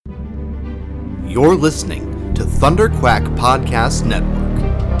You're listening to Thunderquack Podcast Network.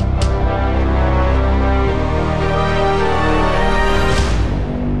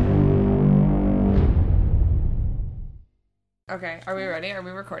 Okay, are we ready? Are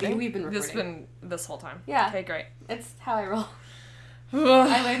we recording? We've been recording. This whole time. Yeah. Okay, great. It's how I roll.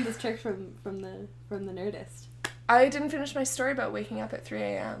 I learned this trick from the Nerdist. I didn't finish my story about waking up at 3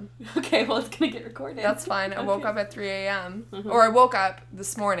 a.m. Okay, well, it's gonna get recorded. That's fine. I woke up at 3 a.m. Mm-hmm. Or I woke up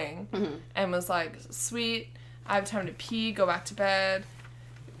this morning and was like, sweet, I have time to pee, go back to bed,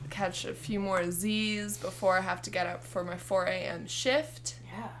 catch a few more Z's before I have to get up for my 4 a.m. shift.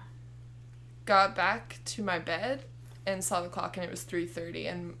 Yeah. Got back to my bed and saw the clock and it was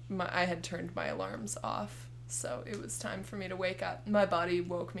 3:30 and I had turned my alarms off. So it was time for me to wake up. My body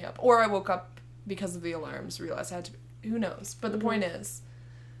woke me up. Or I woke up because of the alarms, realized I had to... Who knows? But the point is,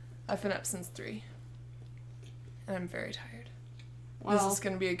 I've been up since 3. And I'm very tired. Well, this is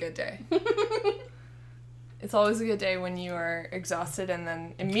going to be a good day. It's always a good day when you are exhausted and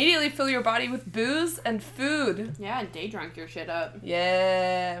then immediately fill your body with booze and food. Yeah, and day drunk your shit up.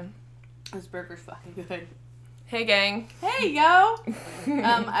 Yeah. This burger's fucking good. Hey, gang. Hey, yo!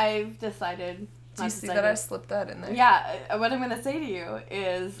 I've decided... Do you see that I slipped that in there? Yeah, what I'm going to say to you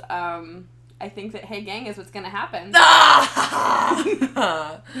is, I think that hey gang is what's going to happen.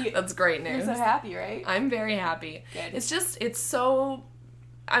 That's great news. You're so happy, right? I'm very happy. Good. It's so...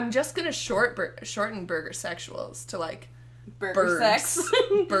 I'm just going to shorten burger sexuals to like... Burger sex.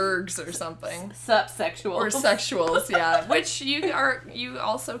 Bergs or something. Sup-sexuals. Or sexuals, yeah. Which you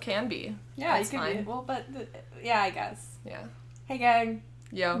also can be. Yeah, that's you can fine. be. Well, but, yeah, I guess. Yeah. Hey gang.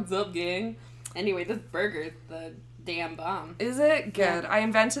 Yo. What's up, gang? Anyway, this burger's the damn bomb. Is it? Good. Yeah. I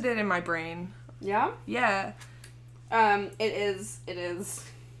invented it in my brain. Yeah? Yeah. It is.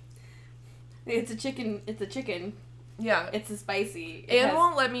 It's a chicken. Yeah. It's a spicy. Anne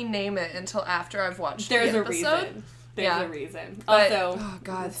won't let me name it until after I've watched the There's a episode. reason. There's a reason. But, also, oh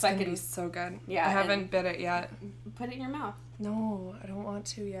god, it's fucking, gonna be so good. Yeah. I haven't bit it yet. Put it in your mouth. No, I don't want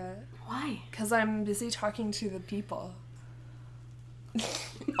to yet. Why? Because I'm busy talking to the people.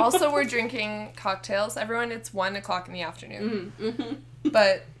 Also, we're drinking cocktails. Everyone, it's 1 o'clock in the afternoon. Mm-hmm.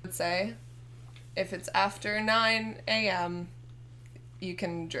 But I would say, if it's after 9 a.m., you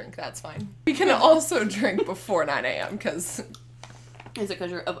can drink. That's fine. You can also drink before 9 a.m. because... Is it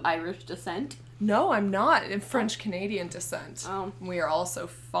because you're of Irish descent? No, I'm not. In French-Canadian descent. Oh. We are also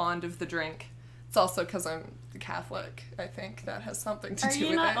fond of the drink. It's also because I'm Catholic. I think that has something to do with it. Are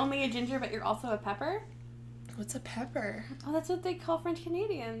you not only a ginger, but you're also a pepper? What's a pepper? Oh, that's what they call French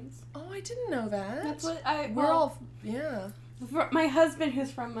Canadians. Oh, I didn't know that. That's what We're all... Yeah. My husband, who's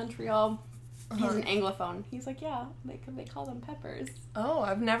from Montreal, he's an Anglophone. He's like, yeah, they call them peppers. Oh,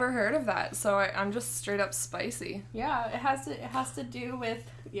 I've never heard of that. So I'm just straight up spicy. Yeah, it has to do with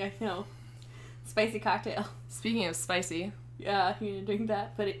spicy cocktail. Speaking of spicy. Yeah, you need to drink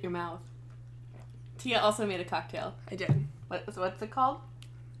that. Put it in your mouth. Tia also made a cocktail. I did. What's it called?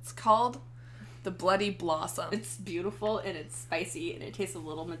 It's called the Bloody Blossom. It's beautiful and it's spicy and it tastes a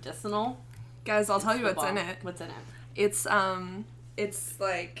little medicinal. Guys, I'll tell you what's in it. What's in it? It's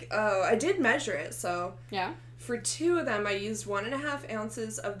like, I did measure it, so. Yeah. For 2 of them, I used 1.5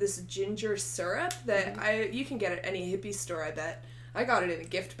 ounces of this ginger syrup that you can get at any hippie store, I bet. I got it in a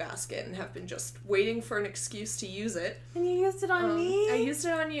gift basket and have been just waiting for an excuse to use it. And you used it on me? I used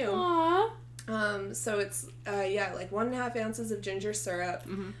it on you. Aww. So it's, like 1.5 ounces of ginger syrup.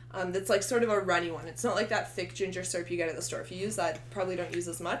 That's like sort of a runny one. It's not like that thick ginger syrup you get at the store. If you use that, probably don't use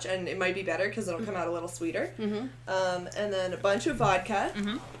as much, and it might be better because it'll come out a little sweeter. And then a bunch of vodka.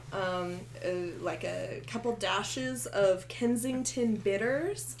 Like a couple dashes of Kensington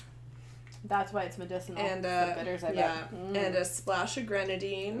bitters. That's why it's medicinal. And the bitters, I bet. And a splash of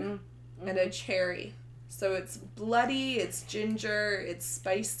grenadine and a cherry. So it's bloody, it's ginger, it's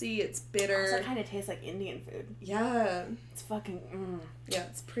spicy, it's bitter. Also kind of tastes like Indian food. Yeah. It's fucking, Yeah,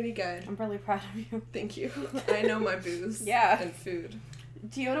 it's pretty good. I'm really proud of you. Thank you. I know my booze. Yeah. And food.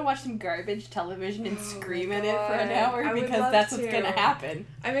 Do you want to watch some garbage television and scream at it for an hour? I would because love that's to. what's going to happen.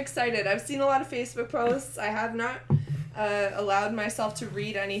 I'm excited. I've seen a lot of Facebook posts. I have not allowed myself to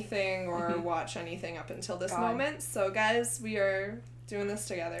read anything or watch anything up until this moment. So, guys, we are doing this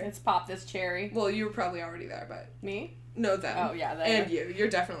together. Let's pop this cherry. Well, you were probably already there, but... Me? No, them. Oh, yeah. And you. You're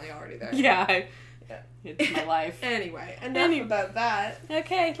definitely already there. Yeah. It's my life. Anyway, enough about that.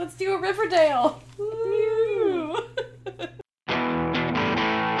 Okay, let's do a Riverdale. Woo!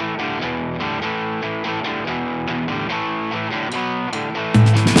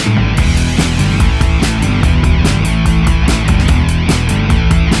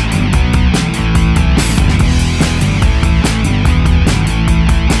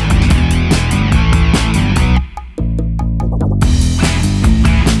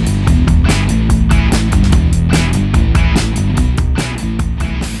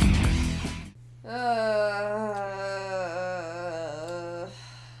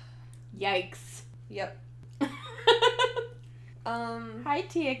 Yikes. Yep. Hi,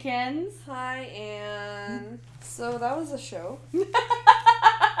 Tiakins. Hi, Anne. So that was a show.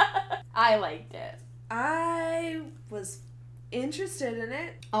 I liked it. I was interested in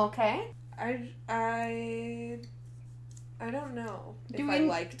it. Okay. I don't know if I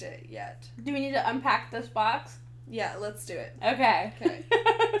liked it yet. Do we need to unpack this box? Yeah, let's do it. Okay. Okay.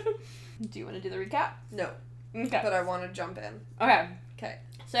 Do you want to do the recap? No. Okay. But I want to jump in. Okay. Okay.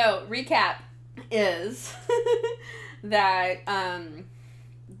 So, recap is that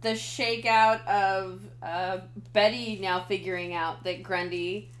the shakeout of Betty now figuring out that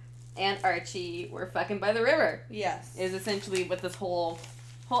Grundy and Archie were fucking by the river. Yes. Is essentially what this whole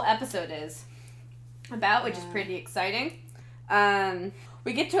episode is about, which is pretty exciting.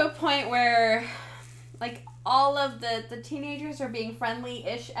 We get to a point where, like, all of the teenagers are being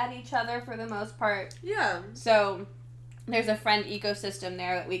friendly-ish at each other for the most part. Yeah. So, there's a friend ecosystem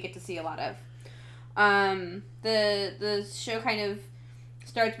there that we get to see a lot of. The show kind of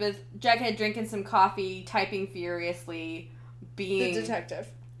starts with Jughead drinking some coffee, typing furiously, being... The detective.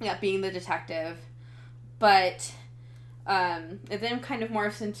 Yeah, being the detective. But, it then kind of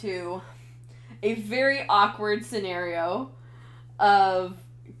morphs into a very awkward scenario of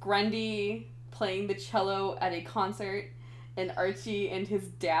Grundy playing the cello at a concert and Archie and his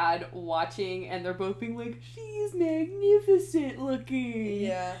dad watching, and they're both being like, she's magnificent looking.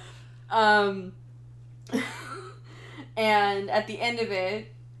 Yeah. And at the end of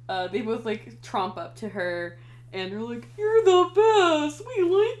it, they both, like, tromp up to her, and they're like, you're the best! We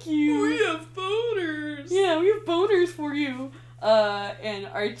like you! We have boners! Yeah, we have boners for you! And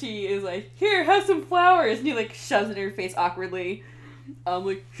Archie is like, here, have some flowers! And he, like, shoves it in her face awkwardly.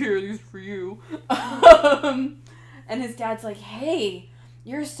 Like, here, these are for you. And his dad's like, hey,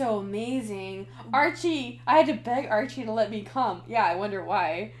 you're so amazing. Archie, I had to beg Archie to let me come. Yeah, I wonder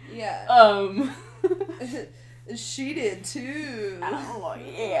why. Yeah. She did too. Oh,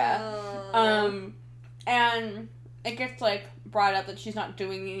 yeah. And it gets, like, brought up that she's not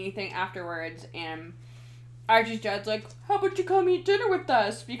doing anything afterwards, and Archie's dad's like, how about you come eat dinner with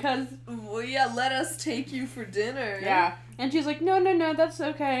us? Because... Well, yeah, let us take you for dinner. Yeah. And she's like, no, that's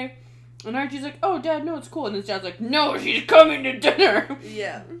okay. And Archie's like, oh, Dad, no, it's cool. And his dad's like, no, she's coming to dinner.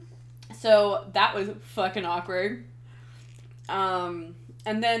 Yeah. So that was fucking awkward. And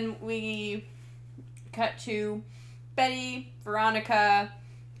then we cut to Betty, Veronica,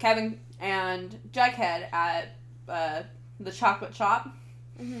 Kevin, and Jughead at the chocolate shop.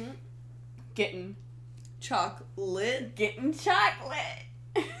 Mm-hmm. Getting chocolate.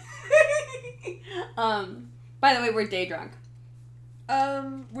 By the way, we're day drunk.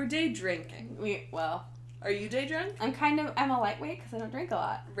 We're day drinking. Are you day drunk? I'm a lightweight because I don't drink a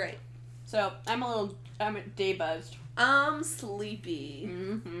lot. Right. So, I'm day buzzed. I'm sleepy.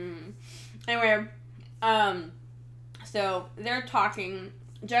 Mm-hmm. Anyway, so they're talking.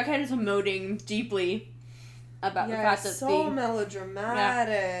 Jughead is emoting deeply about the fact that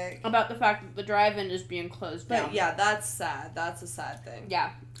melodramatic. Yeah, about the fact that the drive-in is being closed down. But yeah, that's sad. That's a sad thing.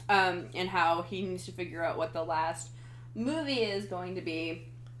 Yeah. And how he needs to figure out what the last movie is going to be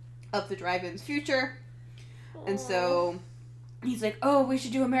of the drive-in's future. Aww. And so he's like, oh, we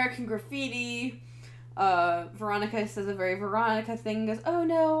should do American Graffiti. Veronica says a very Veronica thing, goes, oh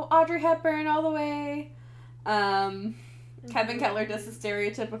no, Audrey Hepburn all the way. Kevin Kettler does the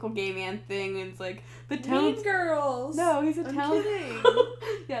stereotypical gay man thing, and it's like, the town... Mean Girls! No, he's a I'm town... kidding.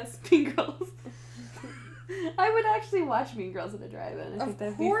 Yes, Mean Girls. I would actually watch Mean Girls at a drive-in. I think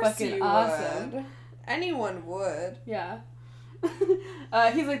that'd be fucking awesome. Would. Anyone would. Yeah.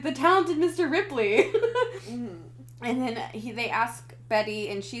 He's like, the talented Mr. Ripley. Mm-hmm. And then they ask Betty,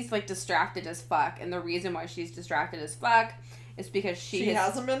 and she's, like, distracted as fuck. And the reason why she's distracted as fuck is because she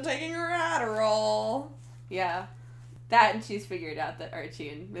hasn't been taking her Adderall. Yeah. That, and she's figured out that Archie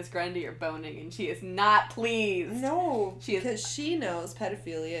and Miss Grundy are boning, and she is not pleased. No, because she knows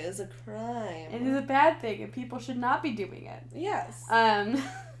pedophilia is a crime. It is a bad thing, and people should not be doing it. Yes.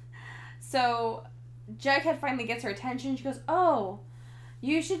 So, Jughead finally gets her attention. She goes, oh,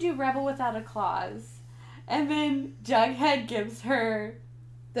 you should do Rebel Without a Clause. And then Jughead gives her...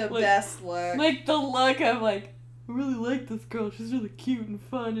 the best look. Like, the look of, like, I really like this girl. She's really cute and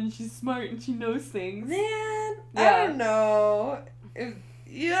fun, and she's smart, and she knows things. Man, yeah. I don't know. I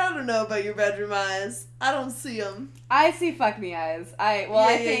don't know about your bedroom eyes. I don't see them. I see fuck me eyes. I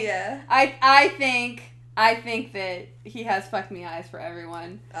think that he has fuck me eyes for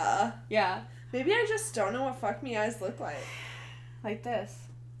everyone. Yeah. Maybe I just don't know what fuck me eyes look like. Like this.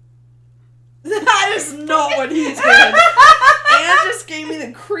 That is not what he did. Anne just gave me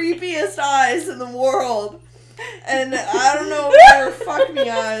the creepiest eyes in the world. And I don't know where fuck fuck me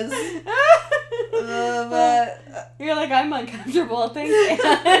eyes. But you're like, I'm uncomfortable. Thanks,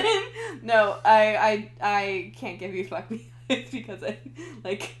 Anne. No, I can't give you fuck me eyes because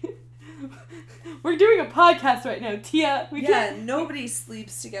we're doing a podcast right now, Tia. Nobody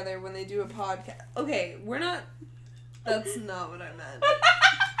sleeps together when they do a podcast. Okay, that's not what I meant.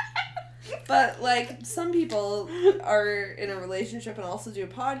 But, like, some people are in a relationship and also do a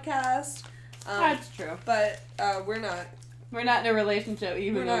podcast. That's true. But we're not. We're not in a relationship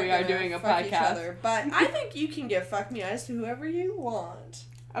even though we are doing a podcast. Each other. But I think you can give fuck me eyes to whoever you want.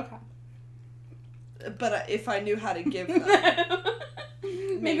 Okay. But if I knew how to give them.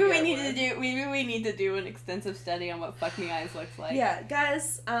 Maybe we need to do an extensive study on what fuck me eyes looks like. Yeah,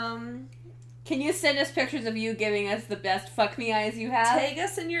 guys, can you send us pictures of you giving us the best fuck me eyes you have? Tag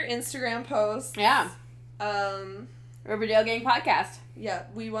us in your Instagram posts. Yeah. Riverdale Gang Podcast. Yeah,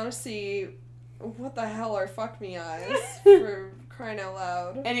 we want to see what the hell are fuck me eyes for crying out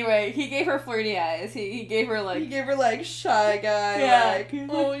loud. Anyway, he gave her flirty eyes. He gave her like shy guy. Yeah. Like,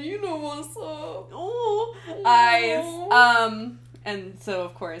 oh, you know what's up. Oh, eyes. And so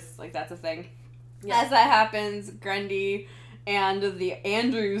of course, like, that's a thing. Yeah. As that happens, Grundy and the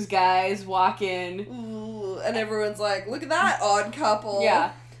Andrews guys walk in. Ooh, and everyone's like, look at that odd couple.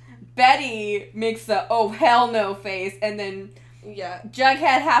 Yeah. Betty makes the oh hell no face, and then Jughead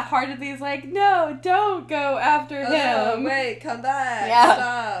half-heartedly is like, no, don't go after him. No, wait, come back. Yeah.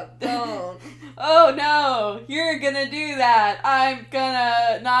 Stop. Don't. Oh no, you're gonna do that. I'm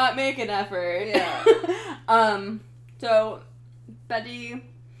gonna not make an effort. Yeah. So Betty,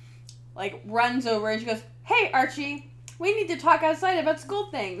 like, runs over and she goes, hey, Archie, we need to talk outside about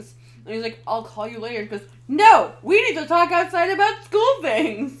school things. And he's like, I'll call you later. She goes, no, we need to talk outside about school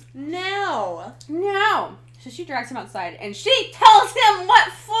things. Now. So she drags him outside and she tells him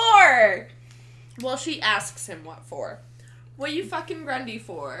what for. Well, she asks him what for. What you fucking Grundy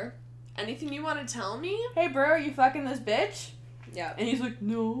for? Anything you want to tell me? Hey, bro, are you fucking this bitch? Yeah. And he's like,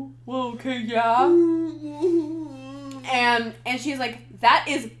 no. Well, okay, yeah. And she's like, that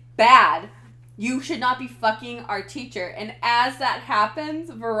is bad. You should not be fucking our teacher. And as that happens,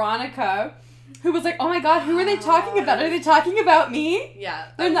 Veronica, who was like, oh my god, who are they talking about? Are they talking about me? Yeah.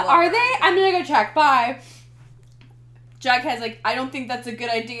 Are they? I'm gonna go check. Bye. Jughead's like, I don't think that's a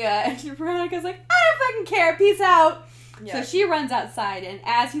good idea. And Veronica's like, I don't fucking care. Peace out. Yeah. So she runs outside, and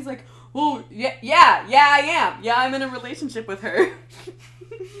as he's like, oh, yeah, I am. Yeah, I'm in a relationship with her.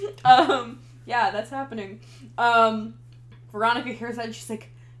 Yeah, that's happening. Veronica hears that, and she's like,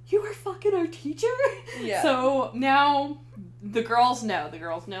 you are fucking our teacher? Yeah. So now the girls know. The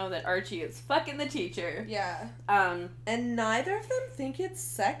girls know that Archie is fucking the teacher. Yeah. And neither of them think it's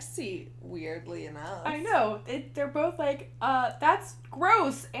sexy, weirdly enough. I know. They're both like, that's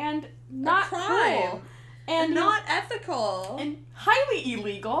gross and not cool. And not ethical. And highly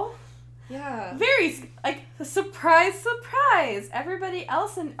illegal. Yeah. Very, like, surprise, surprise. Everybody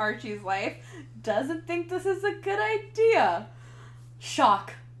else in Archie's life doesn't think this is a good idea.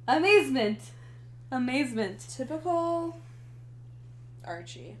 Shock. Amazement. Typical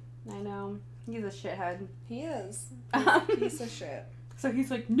Archie. I know. He's a shithead. He is. He's a piece of shit. So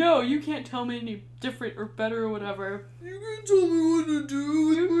he's like, no, you can't tell me any different or better or whatever. You can tell me what to do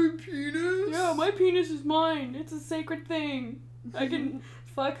with my penis? Yeah, my penis is mine. It's a sacred thing. I can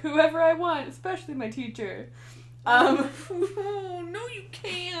fuck whoever I want, especially my teacher. Oh, no, you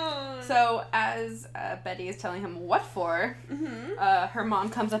can't. So as Betty is telling him what for, her mom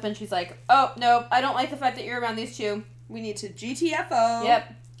comes up and she's like, oh, no, I don't like the fact that you're around these two. We need to GTFO.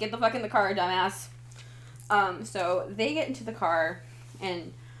 Yep. Get the fuck in the car, dumbass. So they get into the car,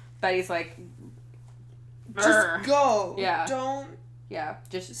 and Betty's like, just go. Yeah. Don't. Yeah.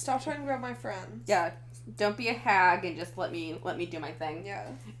 Just stop talking about my friends. Yeah. Don't be a hag and just let me do my thing. Yeah.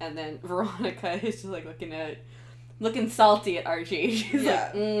 And then Veronica is just like looking salty at Archie. She's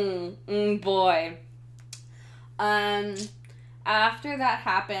like, boy. After that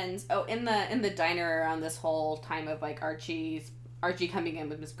happens, in the diner around this whole time of like Archie coming in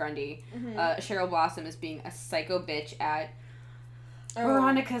with Miss Grundy, Cheryl Blossom is being a psycho bitch at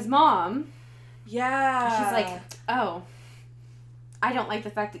Veronica's mom. Yeah. She's like, oh, I don't like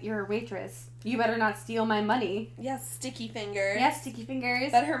the fact that you're a waitress. You better not steal my money. Yes, sticky fingers. Yes, sticky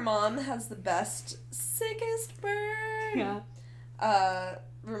fingers. That her mom has the best, sickest burn. Yeah.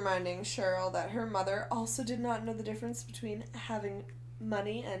 Reminding Cheryl that her mother also did not know the difference between having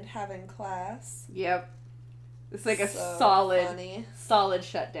money and having class. Yep. It's like so solid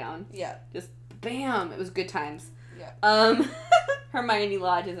shutdown. Yeah. Just bam. It was good times. Yeah. Hermione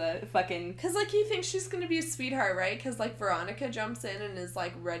Lodge is a fucking... Because, like, he thinks she's going to be a sweetheart, right? Because, like, Veronica jumps in and is,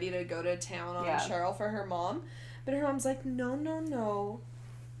 like, ready to go to town on Cheryl for her mom. But her mom's like, no.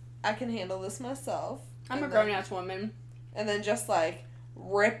 I can handle this myself. I'm a grown-ass woman. And then just, like,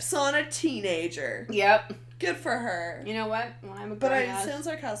 rips on a teenager. Yep. Good for her. You know what? When I'm a But I grown-ass... sound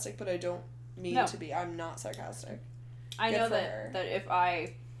sarcastic, but I don't mean to be. I'm not sarcastic. I know that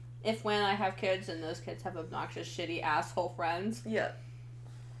if when I have kids and those kids have obnoxious, shitty, asshole friends... Yeah.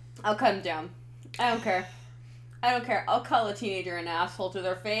 I'll cut them down. I don't care. I'll call a teenager an asshole to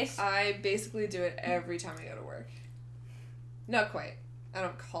their face. I basically do it every time I go to work. Not quite. I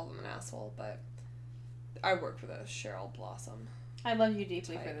don't call them an asshole, but I work with a Cheryl Blossom. I love you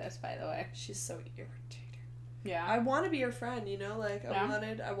deeply for this, by the way. She's so irritating. Yeah. I want to be your friend, you know? Like,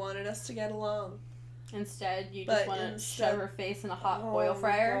 I wanted us to get along. Instead, you just want to shove her face in a hot oil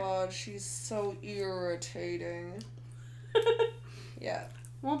fryer. Oh, God. She's so irritating. Yeah.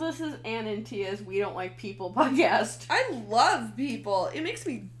 Well, this is Ann and Tia's We Don't Like People podcast. I love people. It makes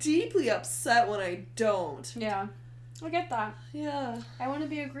me deeply upset when I don't. Yeah. I get that. Yeah. I want to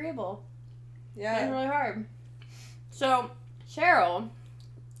be agreeable. Yeah. It's really hard. So, Cheryl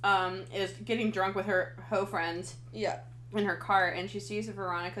is getting drunk with her hoe friends. Yeah. In her car, and she sees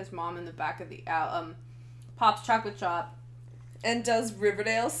Veronica's mom in the back of the Pop's Chocolate Shop. And does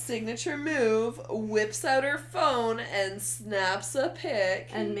Riverdale's signature move, whips out her phone and snaps a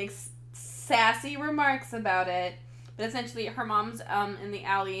pic. And makes sassy remarks about it. But essentially, her mom's in the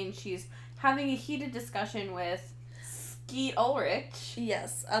alley, and she's having a heated discussion with Skeet Ulrich.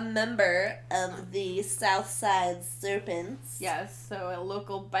 Yes, a member of the Southside Serpents. Yes, so a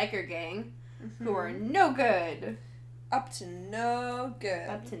local biker gang who are no good. Up to no good.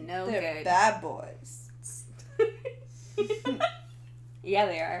 They're good. Bad boys. Yeah,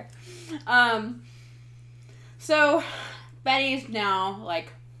 they are. So Betty's now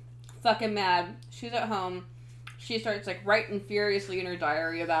like fucking mad. She's at home. She starts like writing furiously in her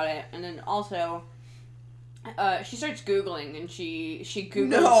diary about it, and then also she starts Googling, and she Googles.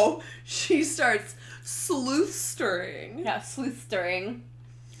 No, she starts sleuth stirring. Yeah, sleuth stirring.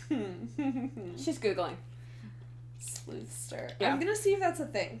 She's Googling. Sleuth stir. Yeah. I'm gonna see if that's a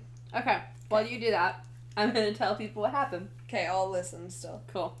thing. Okay. While you do that, I'm gonna tell people what happened. Okay, I'll listen still.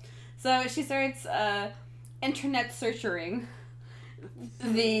 Cool. So she starts internet searching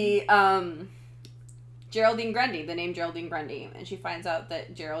the Geraldine Grundy, the name Geraldine Grundy, and she finds out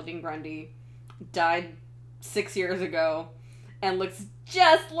that Geraldine Grundy died 6 years ago and looks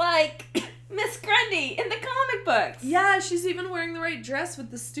just like Miss Grundy in the comic books. Yeah, she's even wearing the right dress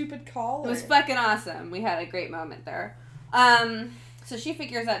with the stupid collar. It was fucking awesome. We had a great moment there. So she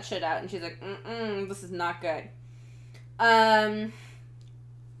figures that shit out, and she's like, this is not good. A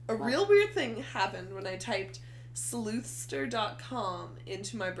real weird thing happened when I typed sleuthster.com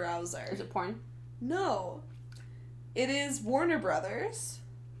into my browser. Is it porn? No. It is Warner Brothers.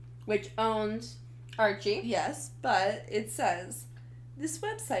 Which owns Archie. Yes, but it says, this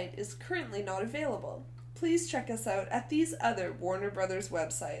website is currently not available. Please check us out at these other Warner Brothers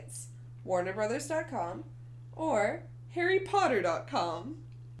websites. WarnerBrothers.com or HarryPotter.com.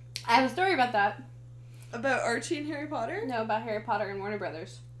 I have a story about that. About Archie and Harry Potter? No, about Harry Potter and Warner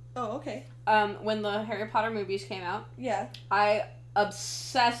Brothers. Oh, okay. When the Harry Potter movies came out, yeah, I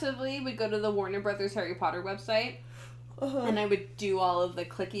obsessively would go to the Warner Brothers Harry Potter website, and I would do all of the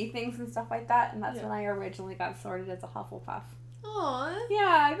clicky things and stuff like that, and that's when I originally got sorted as a Hufflepuff. Aww.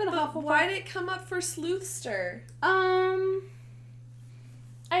 Yeah, I've been a Hufflepuff. Why did it come up for Sleuthster? I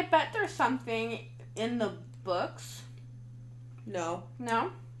bet there's something in the books. No.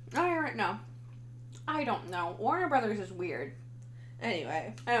 No? No. I don't know. Warner Brothers is weird.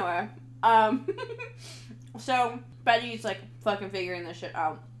 Anyway. So Betty's like fucking figuring this shit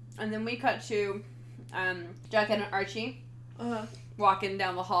out. And then we cut to Jughead and Archie walking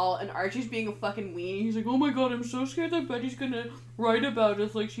down the hall, and Archie's being a fucking weenie. He's like, oh my god, I'm so scared that Betty's gonna write about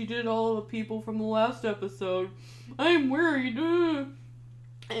us like she did all the people from the last episode. I'm worried.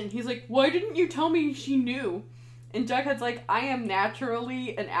 And he's like, why didn't you tell me she knew? And Jughead's like, I am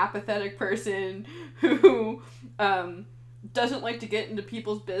naturally an apathetic person who doesn't like to get into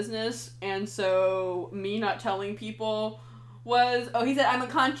people's business, and so me not telling people was... Oh, he said, I'm a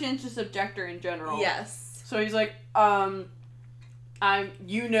conscientious objector in general. Yes. So he's like,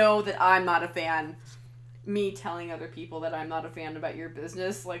 you know that I'm not a fan. Me telling other people that I'm not a fan about your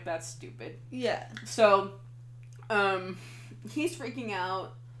business, like, that's stupid. Yeah. So, he's freaking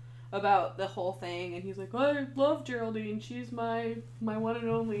out about the whole thing, and he's like, I love Geraldine, she's my one and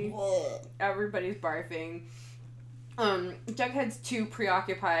only. Everybody's barfing. Jughead's too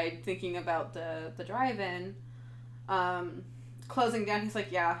preoccupied thinking about the drive-in. Closing down, he's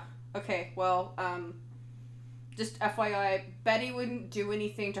like, yeah, okay, well, just FYI, Betty wouldn't do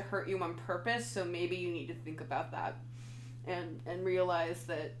anything to hurt you on purpose, so maybe you need to think about that and realize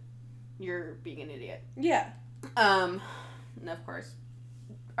that you're being an idiot. Yeah. And of course,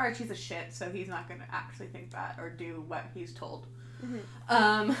 Archie's a shit, so he's not gonna actually think that or do what he's told.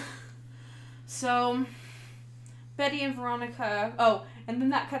 Mm-hmm. So Betty and Veronica. Oh, and then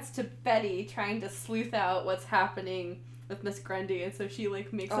that cuts to Betty trying to sleuth out what's happening with Miss Grundy, and so she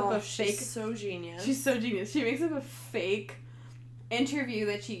like makes up a fake. She's so genius. She's so genius. She makes up a fake interview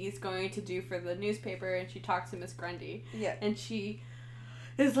that she's going to do for the newspaper, and she talks to Miss Grundy. Yeah. And she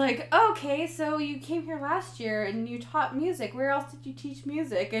is like, okay, so you came here last year and you taught music. Where else did you teach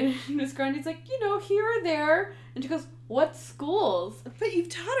music? And Miss Grundy's like, here or there. And she goes, what schools? But you've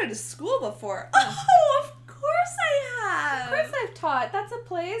taught at a school before. Oh, of course I have. Of course I've taught. That's a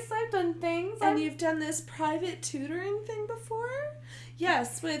place. I've done things. And you've done this private tutoring thing before?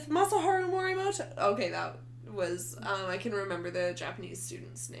 Yes, with Masaharu Morimoto. Okay, that was, I can remember the Japanese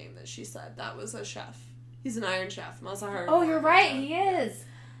student's name that she said. That was a chef. He's an Iron Chef, Masaharu. Oh, you're Morimoto. right, he is.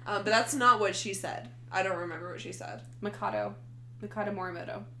 But that's not what she said. I don't remember what she said. Mikado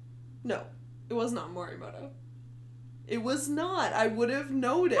Morimoto. No, it was not Morimoto. It was not. I would have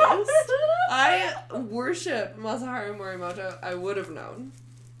noticed. I worship Masaharu Morimoto. I would have known.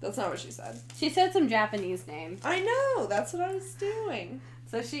 That's not what she said. She said some Japanese name. I know. That's what I was doing.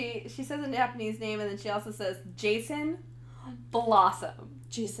 So she says a Japanese name, and then she also says Jason Blossom.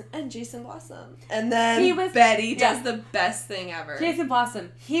 Jason Blossom. And then Betty does the best thing ever. Jason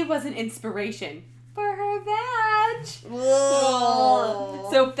Blossom. He was an inspiration for her badge. Whoa.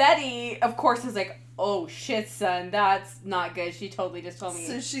 So Betty, of course, is like, oh shit, son, that's not good. She totally just told me.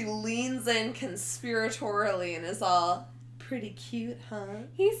 So she leans in conspiratorially and is all, pretty cute, huh?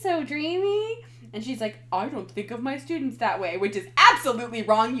 He's so dreamy. And she's like, I don't think of my students that way, which is absolutely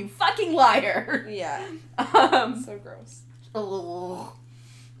wrong, you fucking liar. Yeah. So gross.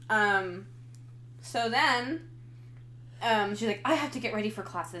 So then, she's like, I have to get ready for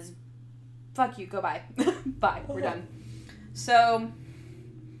classes. Fuck you, go bye. Bye, we're done. So,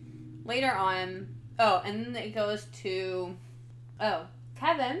 later on, and then it goes to,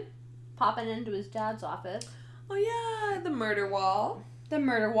 Kevin popping into his dad's office. Oh yeah, the murder wall. The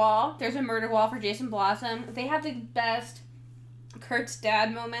murder wall. There's a murder wall for Jason Blossom. They have the best Kurt's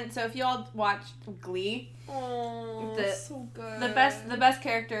dad moment. So if y'all watched Glee, So good. the best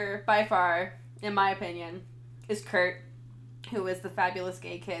character by far, in my opinion, is Kurt, who is the fabulous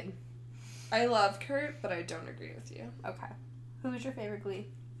gay kid. I love Kurt, but I don't agree with you. Okay. Who is your favorite Glee?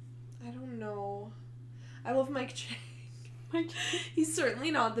 I don't know. I love Mike Chang. Mike He's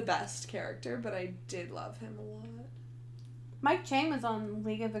certainly not the best character, but I did love him a lot. Mike Chang was on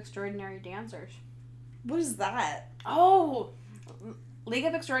League of Extraordinary Dancers. What is that? Oh! League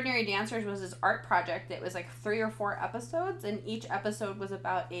of Extraordinary Dancers was his art project. It was like 3 or 4 episodes, and each episode was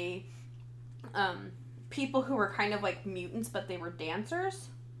about a people who were kind of like mutants, but they were dancers,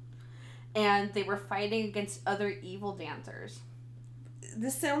 and they were fighting against other evil dancers.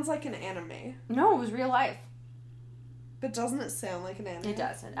 This sounds like an anime. No, it was real life. But doesn't it sound like an anime? It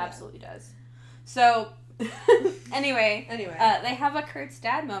does. It absolutely does. So, anyway, they have a Kurt's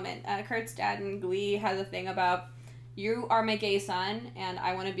dad moment. Kurt's dad in Glee has a thing about, you are my gay son, and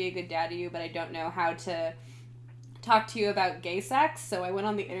I want to be a good dad to you, but I don't know how to talk to you about gay sex, so I went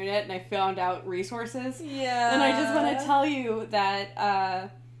on the internet and I found out resources. Yeah. And I just want to tell you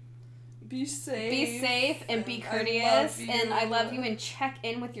that, be safe. Be safe and be courteous, and I love you, and check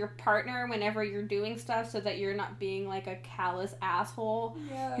in with your partner whenever you're doing stuff so that you're not being like a callous asshole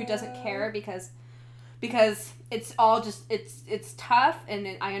who doesn't care, because it's all just, it's tough,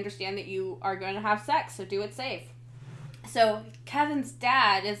 and I understand that you are going to have sex, so do it safe. So Kevin's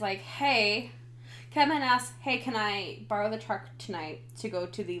dad is like, hey, Kevin asks, hey, can I borrow the truck tonight to go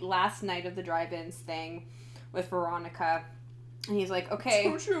to the last night of the drive-ins thing with Veronica? And he's like, okay.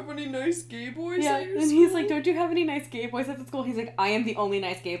 Don't you have any nice gay boys at your and school? he's like, don't you have any nice gay boys at the school? He's like, I am the only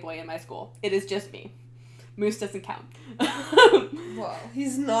nice gay boy in my school. It is just me. Moose doesn't count. Well,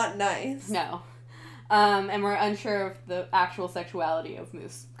 he's not nice. No. And we're unsure of the actual sexuality of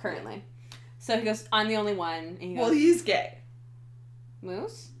Moose currently. So he goes, I'm the only one. And he goes, Well, he's gay.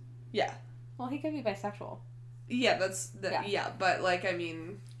 Moose? Yeah. Well, he could be bisexual. Yeah, yeah, but like, I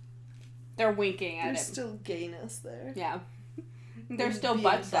mean, they're winking at him. there's still gayness there. Yeah. There's still Being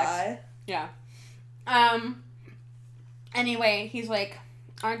butt sex. bi. Yeah. Anyway, he's like,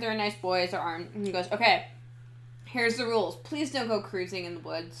 aren't there nice boys or aren't? And he goes, okay, here's the rules. Please don't go cruising in the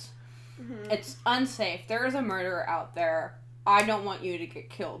woods. Mm-hmm. It's unsafe. There is a murderer out there. I don't want you to get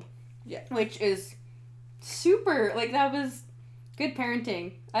killed. Yeah. Which is super, like, that was good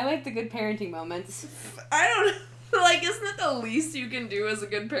parenting. I like the good parenting moments. I don't know. Like, isn't it the least you can do as a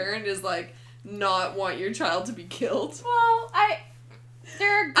good parent is, like, not want your child to be killed? Well,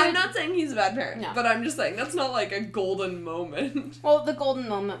 I'm not saying he's a bad parent, No. but I'm just saying that's not, like, a golden moment. Well, the golden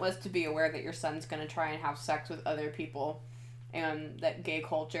moment was to be aware that your son's going to try and have sex with other people, and that gay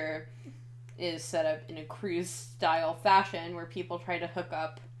culture is set up in a cruise-style fashion where people try to hook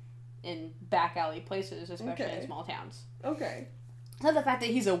up in back alley places, especially in small towns. Okay. So the fact that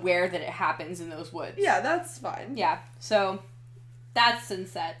he's aware that it happens in those woods. Yeah, that's fine. Yeah, so that's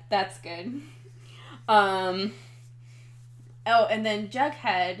sunset. That's good. Oh, and then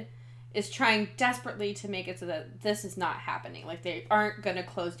Jughead is trying desperately to make it so that this is not happening. Like, they aren't going to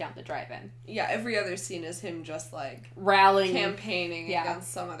close down the drive-in. Yeah, every other scene is him just, like, rallying, campaigning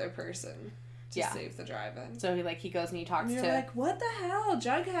against some other person to save the drive-in. So he goes and he talks and you're to... like, what the hell,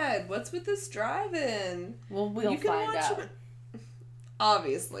 Jughead? What's with this drive-in? Well, we'll find out.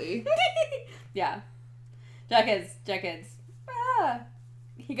 Obviously. Yeah. Jughead's...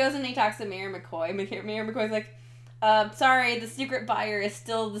 He goes and he talks to Mayor McCoy. Mayor McCoy's like, sorry, the secret buyer is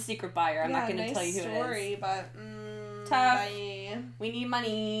still the secret buyer. I'm not going to tell you who it is. But tough. Bye. We need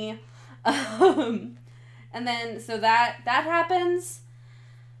money. And then, so that happens.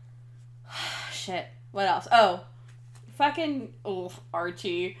 Shit. What else? Oh. Fucking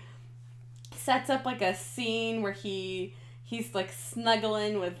Archie sets up, like, a scene where he's, like,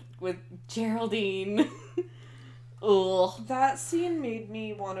 snuggling with Geraldine. Ugh. That scene made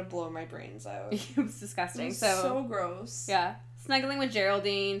me want to blow my brains out. It was disgusting. It was so gross. Yeah. Snuggling with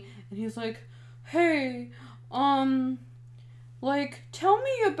Geraldine, and he's like, hey, like, tell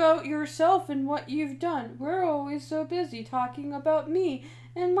me about yourself and what you've done. We're always so busy talking about me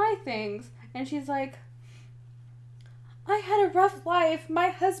and my things. And she's like, I had a rough life. My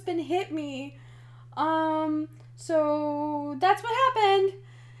husband hit me. So that's what happened.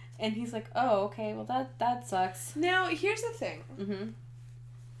 And he's like, oh, okay, well, that sucks. Now, here's the thing. Mm-hmm.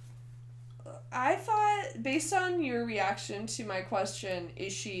 I thought, based on your reaction to my question,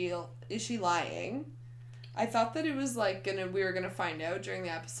 is she lying? I thought that it was, like, we were gonna find out during the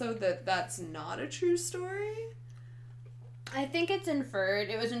episode that that's not a true story. I think it's inferred.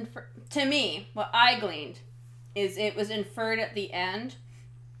 It was to me, what I gleaned is it was inferred at the end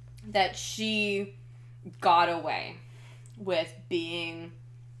that she got away with being,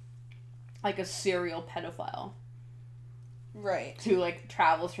 like, a serial pedophile. Right. Who, like,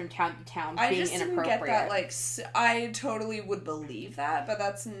 travels from town to town being inappropriate. I just didn't get that, like, I totally would believe that, but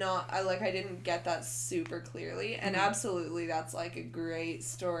that's not, I didn't get that super clearly, and absolutely that's, like, a great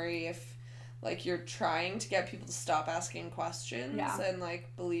story if, like, you're trying to get people to stop asking questions and,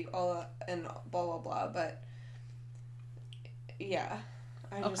 like, believe all that, and blah, blah, blah, but, yeah.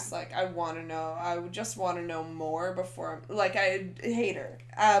 I want to know. I would just want to know more before I hate her.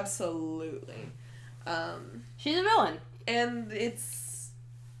 Absolutely. She's a villain. And it's,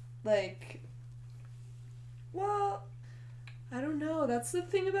 like, well, I don't know. That's the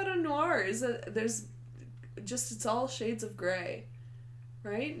thing about a noir, is that there's just, it's all shades of gray,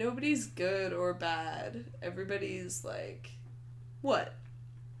 right? Nobody's good or bad. Everybody's, like, what?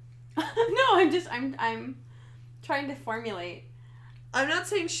 No, I'm trying to formulate. I'm not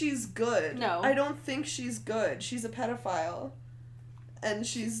saying she's good. No. I don't think she's good. She's a pedophile. And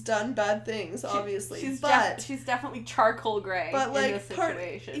she's done bad things, obviously. She's definitely charcoal gray in this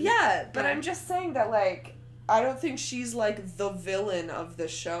situation. But I'm just saying that, like, I don't think she's, like, the villain of the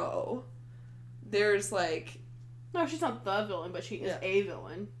show. There's, like... No, she's not the villain, but she is a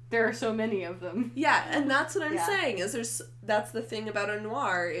villain. There are so many of them. Yeah, and that's what I'm saying, is that's the thing about a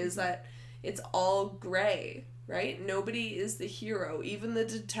noir, is that it's all gray, right? Nobody is the hero. Even the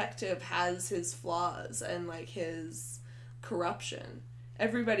detective has his flaws and, like, his corruption.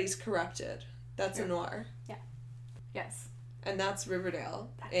 Everybody's corrupted. That's a noir. Yeah. Yes. And that's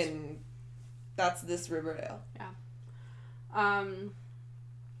Riverdale. That's this Riverdale. Yeah.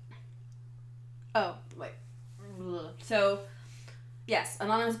 Oh, wait. So, yes,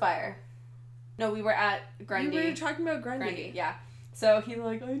 anonymous buyer. No, we were at Grundy. We were talking about Grundy. Yeah. So he's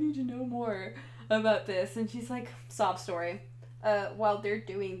like, I need to know more about this. And she's like, sob story. While they're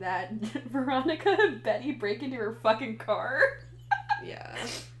doing that, Veronica and Betty break into her fucking car. Yeah.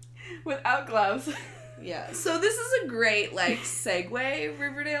 Without gloves. Yeah. So this is a great, like, segue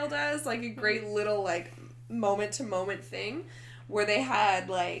Riverdale does. Like, a great little, like, moment-to-moment thing. Where they had,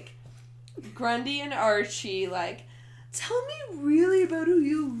 like, Grundy and Archie, like, tell me really about who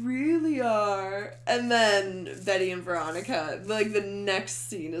you really are. And then Betty and Veronica, like, the next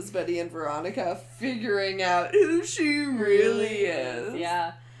scene is Betty and Veronica figuring out who she really is.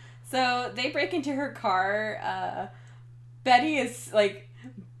 Yeah. So they break into her car. Betty is, like,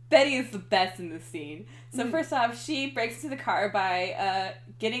 Betty is the best in this scene. So first off, she breaks into the car by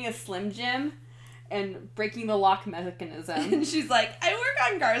getting a Slim Jim and breaking the lock mechanism. And she's like, I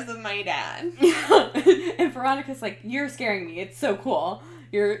work on cars with my dad. And Veronica's like, you're scaring me. It's so cool.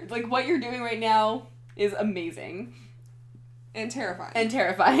 You're like, what you're doing right now is amazing. And terrifying. And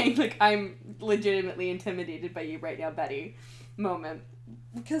terrifying. Like, I'm legitimately intimidated by you right now, Betty. Moment.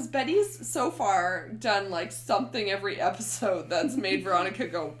 Because Betty's so far done, like, something every episode that's made Veronica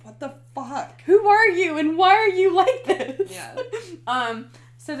go, what the fuck? Who are you and why are you like this? Yeah.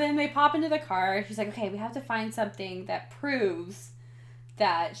 So then they pop into the car. She's like, okay, we have to find something that proves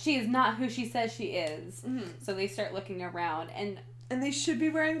that she is not who she says she is. Mm-hmm. So they start looking around, and they should be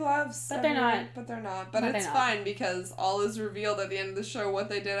wearing gloves. But they're not. But they're not. But it's fine because all is revealed at the end of the show what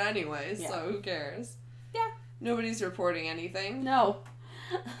they did anyway, so who cares? Yeah. Nobody's reporting anything. No.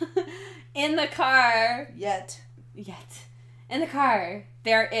 In the car. Yet. In the car,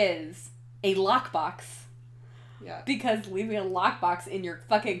 there is a lockbox. Yeah. Because leaving a lockbox in your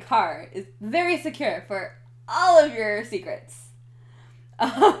fucking car is very secure for all of your secrets.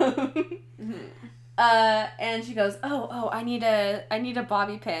 Mm-hmm. And she goes, oh, I need a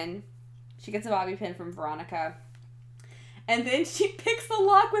bobby pin. She gets a bobby pin from Veronica. And then she picks the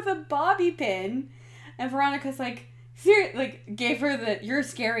lock with a bobby pin. And Veronica's like, gave her the, you're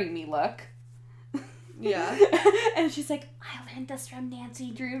scaring me look. Yeah. And she's like, I learned this from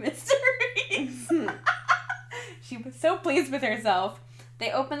Nancy Drew Mysteries. She was so pleased with herself.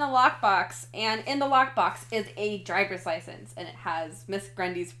 They open the lockbox, and in the lockbox is a driver's license, and it has Miss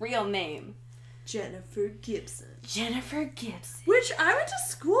Grundy's real name. Jennifer Gibson. Which, I went to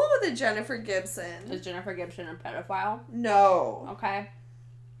school with a Jennifer Gibson. Is Jennifer Gibson a pedophile? No. Okay.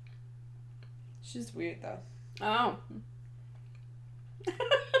 She's weird, though. Oh.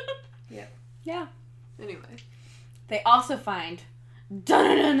 Yeah. Yeah. Anyway. They also find...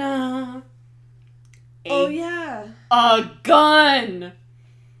 Da-da-da-da! A gun!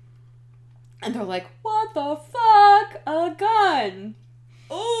 And they're like, what the fuck? A gun!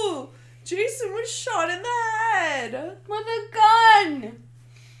 Oh, Jason was shot in the head! With a gun!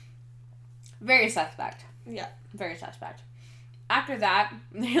 Very suspect. Yeah. Very suspect. After that,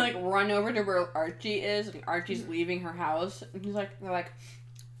 they, like, run over to where Archie is, and Archie's leaving her house. And they're like,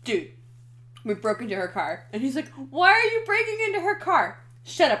 dude, we broke into her car. And he's like, why are you breaking into her car?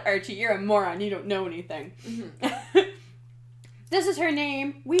 Shut up, Archie. You're a moron. You don't know anything. Mm-hmm. This is her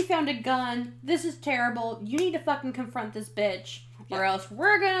name. We found a gun. This is terrible. You need to fucking confront this bitch, or else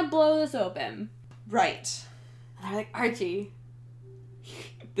we're gonna blow this open. Right. And I'm like, Archie,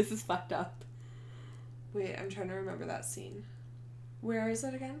 this is fucked up. Wait, I'm trying to remember that scene. Where is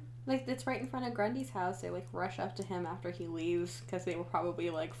it again? Like, it's right in front of Grundy's house. They, like, rush up to him after he leaves, because they were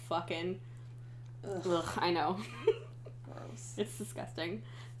probably, like, fucking... Ugh, I know. Gross. It's disgusting.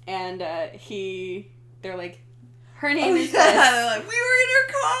 And, they're like, her name is this. They're like, we were in her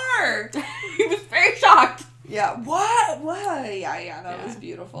car! He was very shocked. Yeah, what? Yeah, that was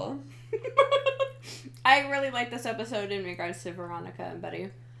beautiful. I really like this episode in regards to Veronica and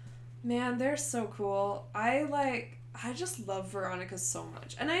Betty. Man, they're so cool. I just love Veronica so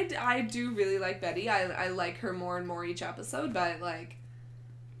much. And I do really like Betty. I like her more and more each episode, but, like,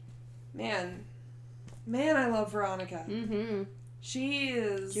 man, I love Veronica. Mm-hmm. She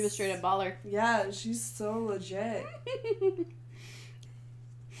was straight up baller. Yeah, she's so legit.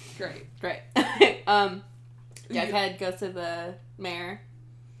 Great. Jughead goes to the mayor.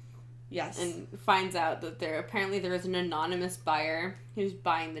 Yes. And finds out that there is an anonymous buyer who's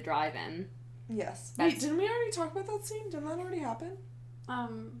buying the drive-in. Yes. Wait, didn't we already talk about that scene? Didn't that already happen?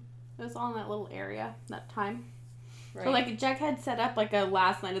 It was on that little area that time. Right. So, like, Jughead set up, like, a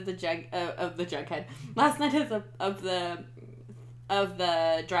last night of the Jughead. Last night of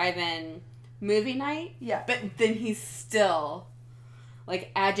the drive-in movie night. Yeah. But then he's still,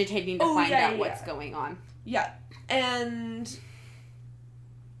 like, agitating to find out what's going on. Yeah. And...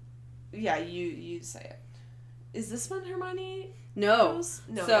 Yeah, you say it. Is this when Hermione goes?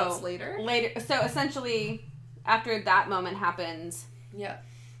 No, that's later. So, essentially, after that moment happens... Yeah.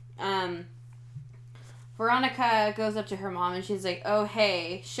 Veronica goes up to her mom and she's like, oh,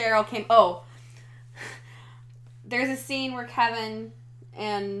 hey, Cheryl came... Oh, there's a scene where Kevin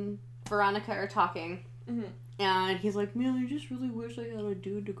and Veronica are talking. Mm-hmm. And he's like, man, I just really wish I had a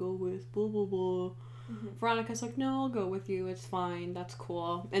dude to go with, blah, blah, blah. Mm-hmm. Veronica's like, no, I'll go with you. It's fine. That's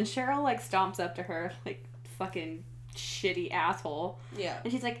cool. And Cheryl, like, stomps up to her, like, fucking shitty asshole. Yeah.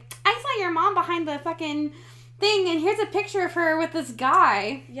 And she's like, I saw your mom behind the fucking... thing, and here's a picture of her with this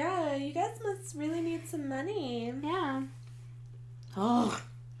guy. Yeah, you guys must really need some money. Yeah. Oh.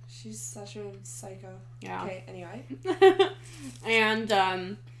 She's such a psycho. Yeah. Okay, anyway.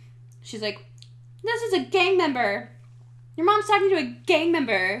 And, She's like, this is a gang member. Your mom's talking to a gang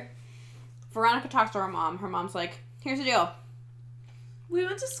member. Veronica talks to her mom. Her mom's like, here's the deal. We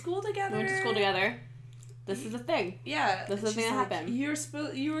went to school together. This is the thing. Yeah. This is the thing that happened.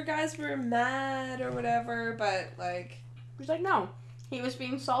 You guys were mad or whatever, but, like... She's like, no. He was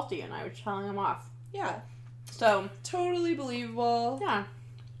being salty, and I was telling him off. Yeah. So. Totally believable. Yeah.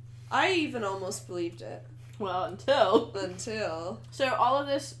 I even almost believed it. Well, until. So all of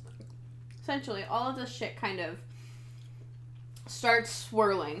this shit kind of starts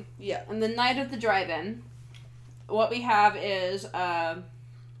swirling. Yeah. And the night of the drive-in, what we have is, oh,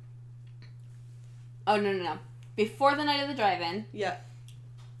 no. Before the night of the drive-in. Yeah.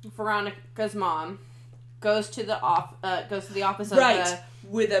 Veronica's mom goes to the office of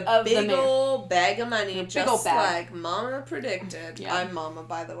with a big old bag of money, just like Mama predicted. Yeah. I'm Mama,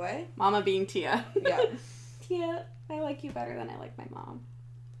 by the way. Mama being Tia. Yeah. Tia, I like you better than I like my mom.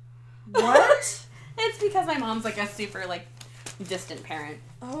 What? It's because my mom's like a super like distant parent.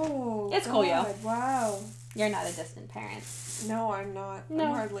 Oh, it's cool, yo. Wow. You're not a distant parent. No, I'm not. No.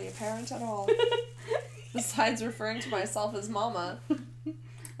 I'm hardly a parent at all. Besides referring to myself as Mama.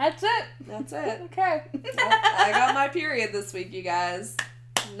 That's it. Okay. I got my period this week, you guys.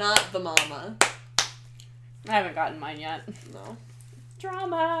 Not the Mama. I haven't gotten mine yet. No.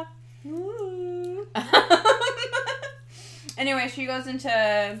 Drama. Ooh. Anyway, she goes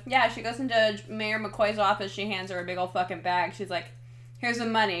into Mayor McCoy's office. She hands her a big old fucking bag. She's like, here's the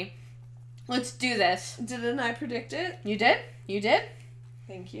money. Let's do this. Didn't I predict it? You did?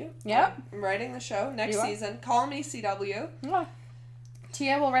 Thank you. Yep. I'm writing the show next season. Call me CW. Yeah.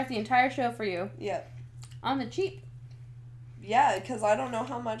 Tia will write the entire show for you. Yeah. On the cheap. Yeah, because I don't know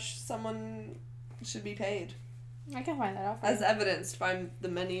how much someone should be paid. I can find that out for As you. evidenced by the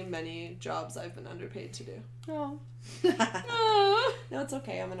many, many jobs I've been underpaid to do. Oh. No, it's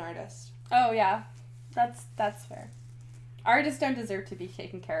okay. I'm an artist. Oh, yeah. That's fair. Artists don't deserve to be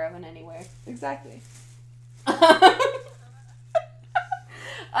taken care of in any way. Exactly.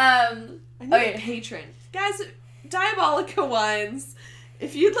 I need a patron. Guys, Diabolica Wines,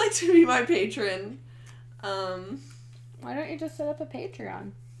 if you'd like to be my patron, why don't you just set up a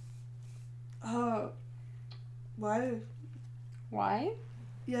Patreon? Why? Why?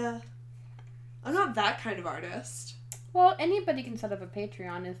 Yeah. I'm not that kind of artist. Well, anybody can set up a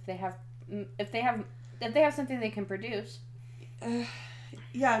Patreon if they have something they can produce.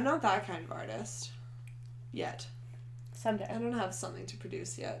 Yeah, I'm not that kind of artist. Yet. Someday. I don't have something to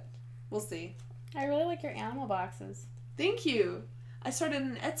produce yet. We'll see. I really like your animal boxes. Thank you. I started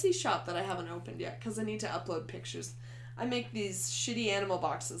an Etsy shop that I haven't opened yet because I need to upload pictures. I make these shitty animal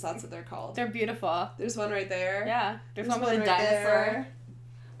boxes. That's what they're called. They're beautiful. There's one right there. Yeah. There's one with a dinosaur.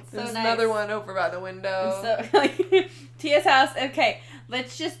 There's another one over by the window. So, like, Tia's house. Okay,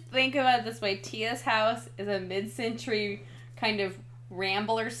 let's just think about it this way. Tia's house is a mid-century kind of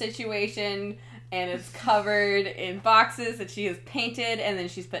rambler situation, and it's covered in boxes that she has painted, and then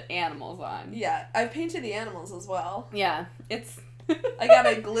she's put animals on. Yeah, I painted the animals as well. Yeah, it's... I got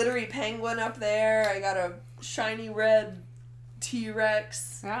a glittery penguin up there. I got a shiny red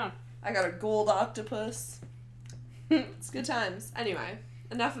T-Rex. Yeah. I got a gold octopus. It's good times. Anyway,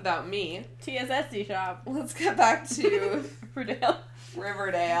 enough about me. Tia's Etsy shop. Let's get back to Riverdale.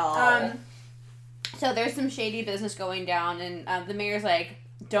 So there's some shady business going down, and the mayor's like,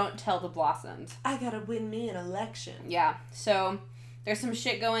 don't tell the Blossoms. I gotta win me an election. Yeah, so there's some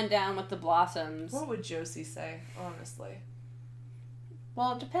shit going down with the Blossoms. What would Josie say, honestly?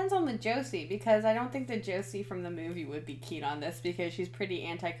 Well, it depends on the Josie, because I don't think the Josie from the movie would be keen on this, because she's pretty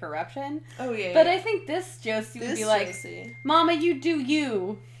anti-corruption. Oh, yeah. But I think this Josie would be like, Josie. Mama, you do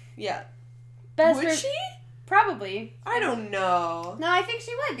you. Yeah. Would she? Probably. I don't know. No, I think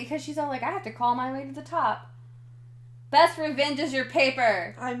she would, because she's all like, I have to call my way to the top. Best revenge is your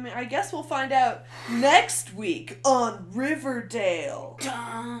paper. I guess we'll find out next week on Riverdale.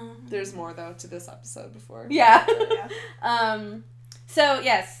 There's more, though, to this episode before. Yeah. So,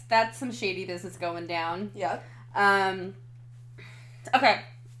 yes, that's some shady business going down. Yeah. Okay.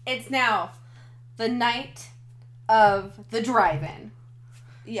 It's now the night of the drive-in.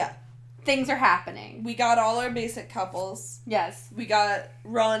 Yeah. Things are happening. We got all our basic couples. Yes. We got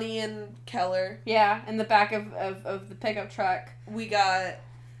Ronnie and Keller. Yeah, in the back of the pickup truck. We got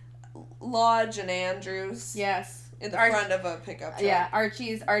Lodge and Andrews. Yes. In the front of a pickup truck. Yeah,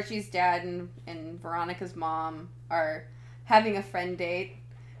 Archie's dad and Veronica's mom are having a friend date.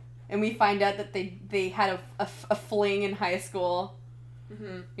 And we find out that they had a fling in high school.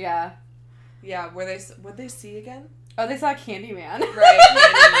 Mm-hmm. Yeah. Yeah, what'd they see again? Oh, they saw Candyman. Right,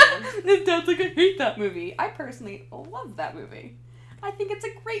 Candyman. His dad's like, I hate that movie. I personally love that movie. I think it's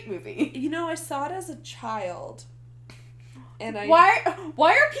a great movie. You know, I saw it as a child. And Why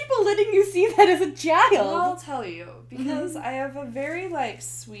are people letting you see that as a child? Well, I'll tell you. Because I have a very, like,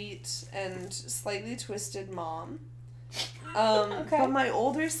 sweet and slightly twisted mom. Okay. But my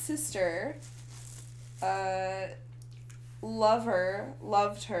older sister,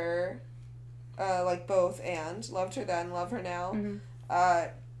 loved her, like both, and loved her then, love her now.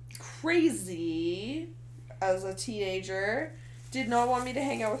 Crazy as a teenager. Did not want me to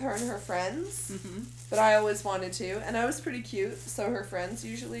hang out with her and her friends, but I always wanted to, and I was pretty cute, so her friends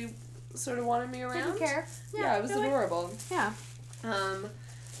usually sort of wanted me around. Didn't care. Yeah, it was really? adorable. Yeah.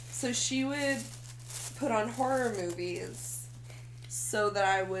 So she would put on horror movies so that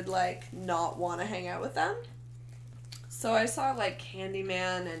I would, like, not want to hang out with them. So I saw, like,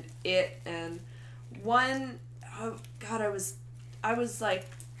 Candyman and It, and one, oh god, I was like,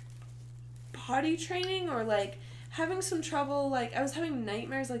 potty training, or, like, having some trouble, like, I was having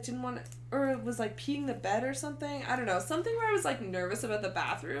nightmares, like, didn't want to, or was, like, peeing the bed or something, I don't know, something where I was, like, nervous about the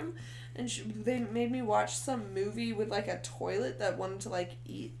bathroom, and they made me watch some movie with, like, a toilet that wanted to, like,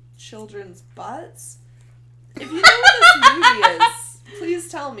 eat children's butts. If you know what this movie is, please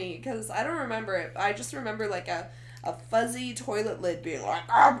tell me, because I don't remember it. I just remember, like, a fuzzy toilet lid being like,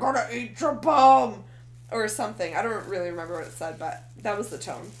 I'm gonna eat your bum! Or something. I don't really remember what it said, but that was the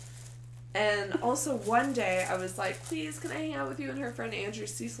tone. And also one day I was like, please, can I hang out with you? And her friend Andrew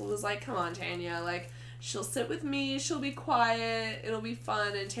Cecil was like, come on, Tanya, like, she'll sit with me, she'll be quiet, it'll be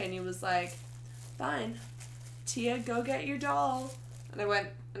fun. And Tanya was like, fine, Tia, go get your doll. And I went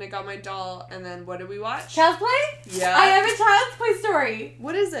and I got my doll, and then what did we watch? Child's Play? Yeah. I have a Child's Play story.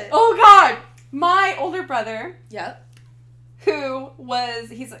 What is it? Oh god! My older brother, Yep.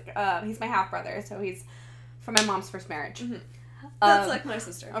 he's my half brother, so he's from my mom's first marriage. That's like my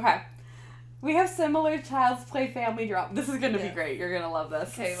sister. Okay. We have similar Child's Play family drama. This is gonna be great. You're gonna love this.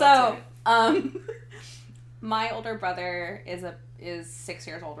 Okay, so, my older brother is 6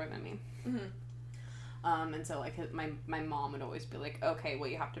 years older than me. And so, like, my mom would always be like, okay, well,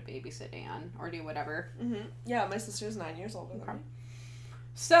 you have to babysit Anne, or do whatever. Yeah, my sister's 9 years older than me.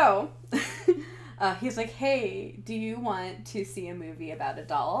 So, he's like, hey, do you want to see a movie about a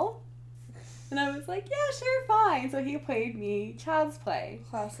doll? And I was like, yeah, sure, fine. So he played me Child's Play.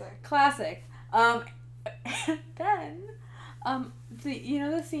 Classic. Then, you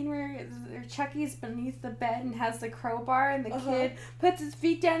know the scene where Chucky's beneath the bed and has the crowbar, and the kid puts his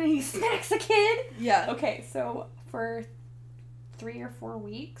feet down and he smacks the kid? Yeah. Okay, so for 3 or 4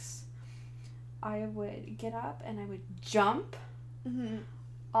 weeks, I would get up and I would jump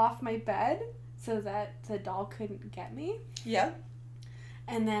off my bed so that the doll couldn't get me. Yeah.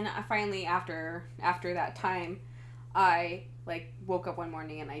 And then I finally, after that time, I, like, woke up one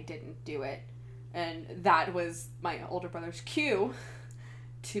morning and I didn't do it. And that was my older brother's cue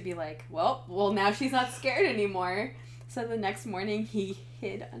to be like, well, now she's not scared anymore. So the next morning, he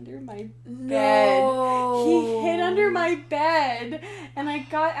hid under my bed. No. He hid under my bed. And I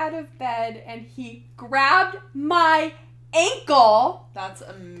got out of bed and he grabbed my ankle. That's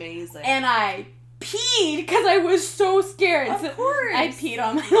amazing. And I peed because I was so scared. Of course. I peed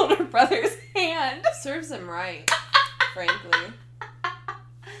on my older brother's hand. Serves him right, frankly.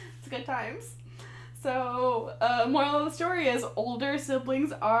 It's good times. So, moral of the story is older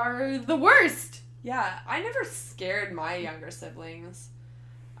siblings are the worst. Yeah, I never scared my younger siblings.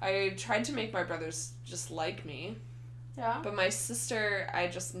 I tried to make my brothers just like me. Yeah. But my sister, I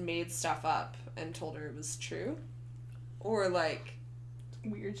just made stuff up and told her it was true. Or, like...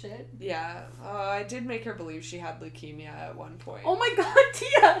 weird shit. Yeah. I did make her believe she had leukemia at one point. Oh my god,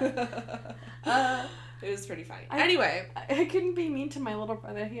 Tia! It was pretty funny. Anyway. I couldn't be mean to my little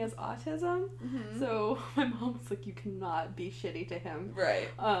brother. He has autism. So my mom was like, you cannot be shitty to him. Right.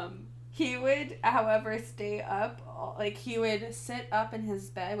 He would, however, stay up. Like, he would sit up in his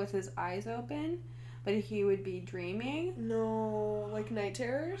bed with his eyes open, but he would be dreaming. No, like night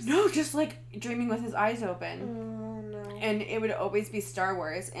terrors? No, just, like, dreaming with his eyes open. Oh, no. And it would always be Star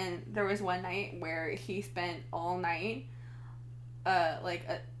Wars. And there was one night where he spent all night,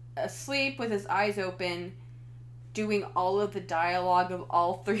 asleep with his eyes open, doing all of the dialogue of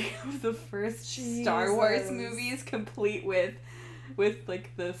all 3 of the first Star Wars movies, complete with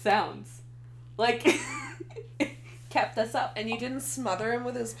like the sounds. Like, kept us up. And you didn't smother him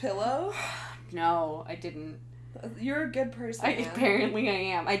with his pillow? No, I didn't. You're a good person, man. Apparently I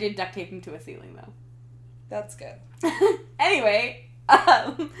am. I did duct tape him to a ceiling, though. That's good. Anyway,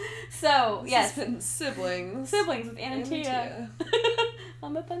 so, yes. This has been Siblings with Ann and Tia.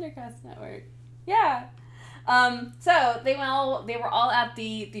 On the Thundercast Network. Yeah. So they were all at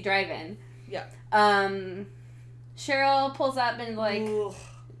the drive-in. Yeah. Cheryl pulls up and, like, Ugh.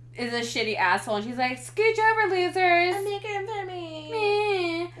 is a shitty asshole, and she's like, scooch over, losers! Make room for me.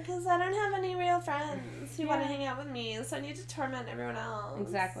 Meh. Because I don't have any real friends who want to hang out with me, so I need to torment everyone else.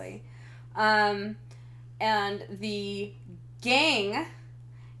 Exactly. And the gang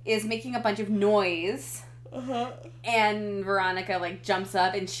is making a bunch of noise, and Veronica, like, jumps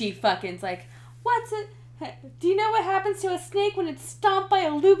up, and she fucking's like, what's it? Do you know what happens to a snake when it's stomped by a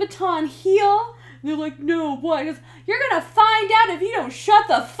Louboutin heel? And they're like, no, what? He goes, you're gonna find out if you don't shut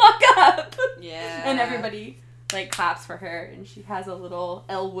the fuck up! Yeah. And everybody, like, claps for her, and she has a little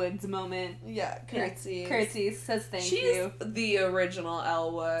Elle Woods moment. Yeah, curtsies. Curtsies, says thank She's you. the original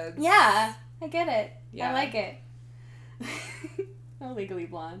Elle Woods. Yeah, I get it. Yeah. I like it. Oh, Legally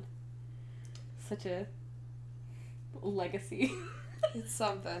Blonde. Such a legacy. It's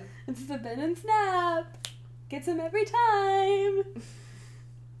something. It's the bend and snap. Gets him every time.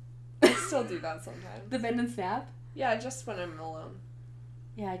 I still do that sometimes. The bend and snap? Yeah, just when I'm alone.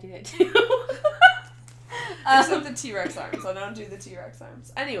 Yeah, I do it too. Except the T-Rex arms. I don't do the T-Rex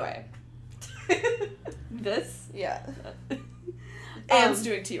arms. Anyway. This? Yeah. Anne's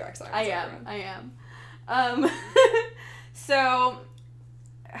doing T-Rex arms. I am. So,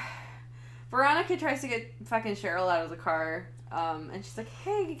 Veronica tries to get fucking Cheryl out of the car. And she's like,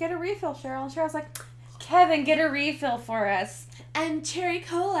 hey, get a refill, Cheryl. And Cheryl's like, Kevin, get a refill for us. And cherry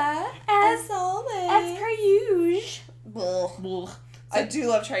cola, As always. As per usual. I do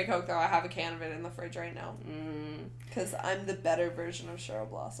love cherry coke, though. I have a can of it in the fridge right now. Because I'm the better version of Cheryl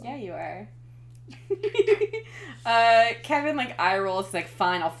Blossom. Yeah, you are. Kevin, like, eye rolls. He's like,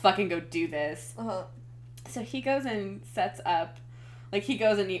 fine, I'll fucking go do this. So he goes and sets up, like, he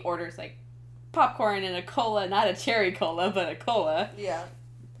goes and he orders, like, popcorn and a cola, not a cherry cola, but a cola. Yeah.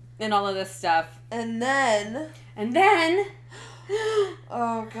 And all of this stuff. And then...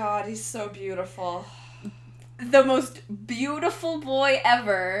 oh, God, he's so beautiful. The most beautiful boy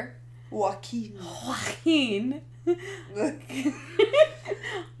ever. Joaquin.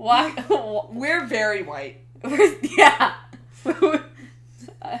 We're very white. Yeah.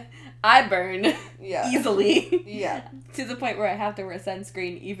 I burn easily. Yeah. To the point where I have to wear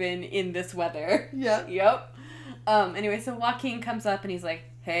sunscreen even in this weather. Yeah. Yep. Anyway, so Joaquin comes up and he's like,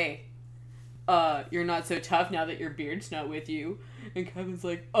 hey, you're not so tough now that your beard's not with you. And Kevin's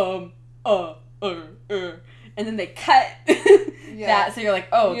like, and then they cut that, so you're like,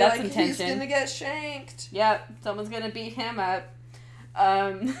 oh, that's like, intention. He's gonna get shanked. Yep, someone's gonna beat him up.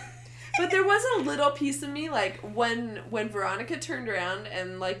 But there was a little piece of me, like, when Veronica turned around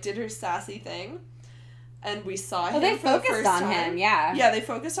and, like, did her sassy thing, and we saw him they for the focused first on time. him, yeah. Yeah, they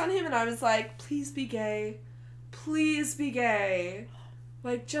focused on him, and I was like, please be gay. Please be gay.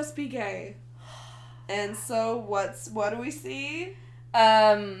 Like, just be gay. And so, what do we see?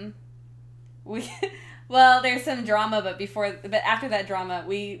 Well, there's some drama, but after that drama,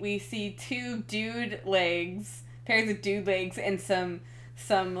 we see two pairs of dude legs, and some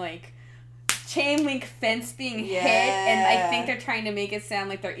like chain link fence being hit, and I think they're trying to make it sound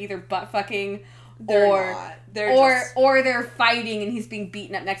like they're either butt fucking or they're fighting and he's being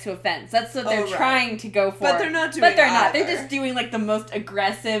beaten up next to a fence. That's what they're trying to go for. But they're not doing not. They're just doing, like, the most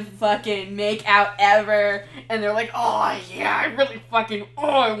aggressive fucking make out ever, and they're like, oh yeah, I really fucking,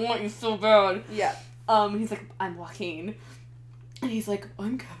 I want you so bad. Yeah. He's like, I'm Joaquin. And he's like,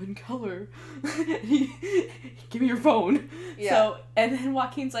 I'm Kevin Keller. Give me your phone. Yeah. So, and then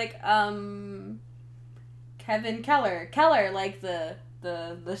Joaquin's like, Kevin Keller. Keller, like the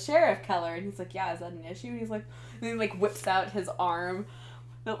sheriff Keller. And he's like, yeah, is that an issue? And he's like, and he, like, whips out his arm.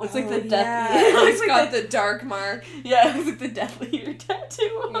 It looks like the death. Yeah. It's got the dark mark. Yeah, it looks like the Death Leader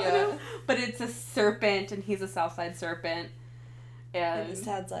tattoo on him. Yeah. But it's a serpent, and he's a Southside serpent. And his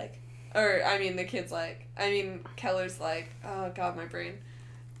dad's like, the kid's like, Keller's like, oh god, my brain.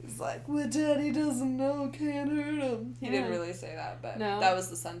 He's like, what daddy doesn't know can't hurt him. He didn't really say that, but that was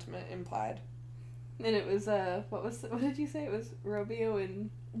the sentiment implied. And it was, what did you say? It was Romeo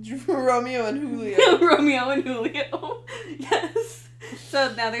and Julio. Romeo and Julio. Yes.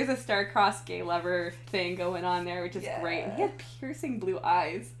 So now there's a star-crossed gay lover thing going on there, which is great. And he had piercing blue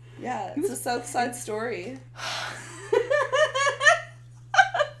eyes. Yeah, it's a South Side story.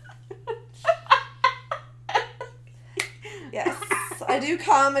 Yes, I do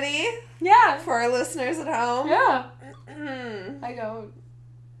comedy. Yeah. For our listeners at home. Yeah. I don't.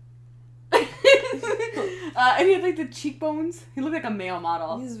 And he had, like, the cheekbones. He looked like a male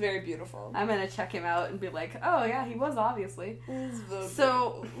model. He's very beautiful. I'm gonna check him out and be like, oh yeah, he was obviously.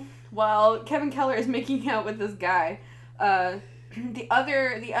 So, while Kevin Keller is making out with this guy, the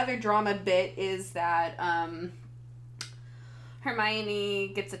other drama bit is that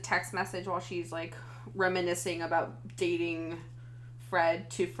Hermione gets a text message while she's, like, reminiscing about dating Fred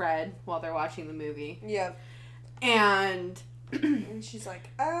while they're watching the movie. Yep. And she's like,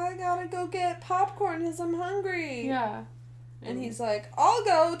 I gotta go get popcorn because I'm hungry. Yeah. And he's like, I'll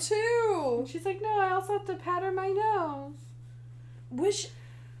go too. And she's like, no, I also have to powder my nose. Which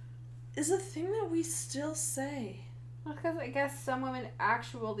is a thing that we still say. Well, because I guess some women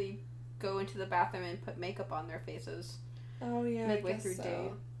actually go into the bathroom and put makeup on their faces. Oh, yeah, midway I guess through so.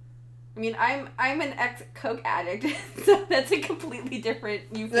 date. I mean, I'm an ex-coke addict, so that's a completely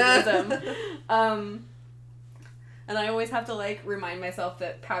different euphemism. And I always have to, like, remind myself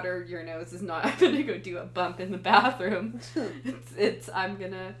that powder your nose is not, I'm gonna go do a bump in the bathroom. I'm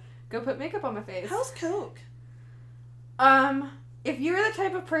gonna go put makeup on my face. How's coke? If you're the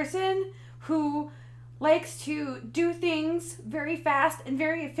type of person who likes to do things very fast and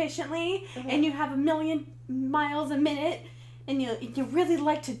very efficiently, and you have 1,000,000 miles a minute, and you really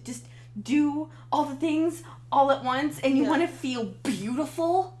like to just do all the things all at once, and you want to feel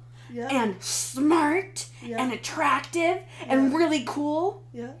beautiful and smart and attractive and really cool.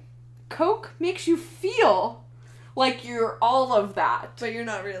 Yeah. Coke makes you feel like you're all of that. But you're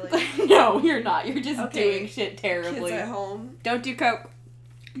not really. No, you're not. You're just doing shit terribly. Kids at home. Don't do coke.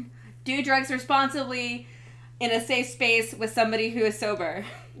 Do drugs responsibly in a safe space with somebody who is sober.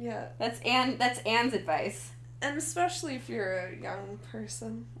 Yeah. That's Anne's advice. And especially if you're a young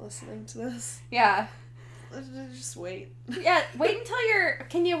person listening to this. Yeah. Just wait. Yeah,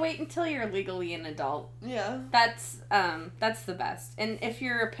 can you wait until you're legally an adult? Yeah. That's the best. And if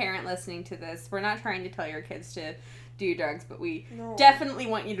you're a parent listening to this, we're not trying to tell your kids to do drugs, but we definitely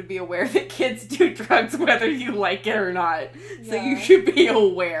want you to be aware that kids do drugs whether you like it or not. Yeah. So you should be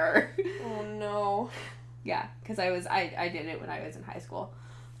aware. Oh no. Yeah, because I did it when I was in high school.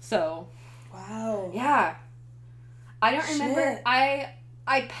 So. Wow. Yeah. I don't remember. I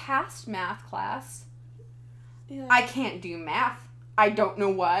passed math class. Yeah. I can't do math. I don't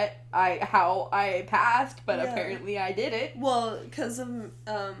know how I passed, but apparently I did it. Well, because of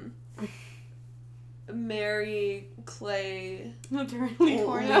Mary Clay Torno.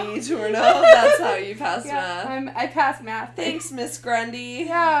 That's how you passed math. I passed math. Thanks, Miss Grundy.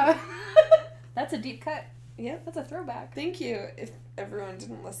 Yeah. That's a deep cut. Yeah. That's a throwback. Thank you. If everyone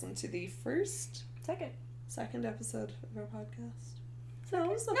didn't listen to the second episode of our podcast. No, it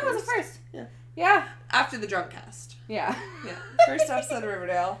was the first. Yeah. Yeah. After the drunk cast. Yeah. Yeah. First episode of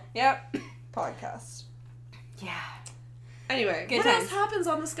Riverdale. Yep. Podcast. Yeah. Anyway, what else happens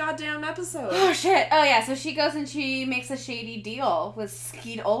on this goddamn episode? Oh, shit. Oh, yeah. So she goes and she makes a shady deal with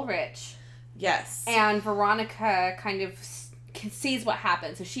Skeet Ulrich. Yes. And Veronica kind of sees what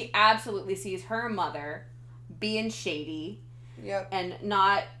happens. So she absolutely sees her mother being shady. Yep. And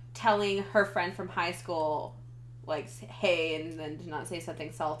not telling her friend from high school, like, hey, and then to not say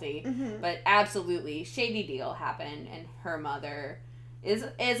something salty. Mm-hmm. But absolutely, shady deal happened, and her mother is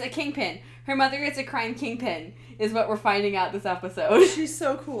a kingpin. Her mother is a crime kingpin, is what we're finding out this episode. She's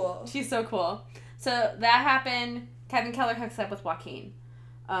so cool. She's so cool. So that happened. Kevin Keller hooks up with Joaquin.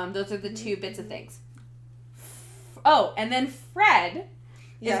 Those are the two bits of things. Oh, and then Fred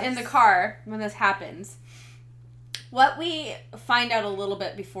is in the car when this happens. What we find out a little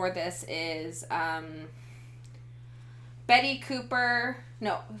bit before this is Alice Cooper.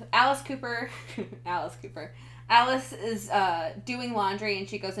 Alice is doing laundry, and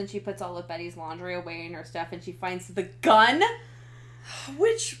she goes and she puts all of Betty's laundry away in her stuff, and she finds the gun.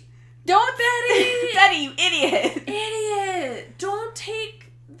 Which... Don't, Betty! Betty, you idiot! Idiot! Don't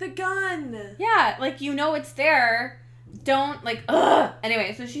take the gun! Yeah, like, you know it's there. Don't, like, ugh!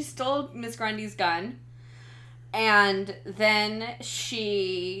 Anyway, so she stole Miss Grundy's gun. And then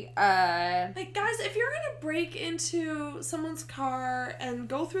she, like, guys, if you're gonna break into someone's car and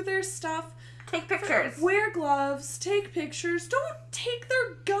go through their stuff... Take pictures. Wear gloves, take pictures, don't take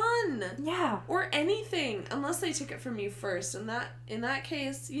their gun! Yeah. Or anything, unless they took it from you first. In that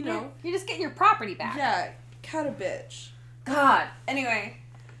case, you know... You're just getting your property back. Yeah, cut a bitch. God. Anyway.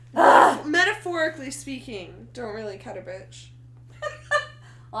 Metaphorically speaking, don't really cut a bitch.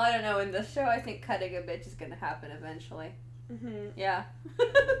 Well, I don't know. In this show, I think cutting a bitch is going to happen eventually. Mm-hmm. Yeah.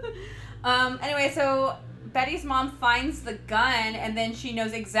 Anyway, so Betty's mom finds the gun, and then she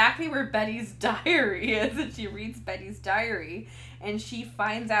knows exactly where Betty's diary is, and she reads Betty's diary, and she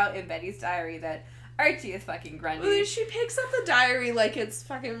finds out in Betty's diary that Archie is fucking Grundy. Well, she picks up the diary like it's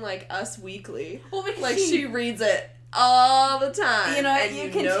fucking like Us Weekly. Well, because like she reads it all the time. You know, and you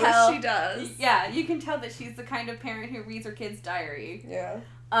can know tell she does. Yeah, you can tell that she's the kind of parent who reads her kid's diary. Yeah.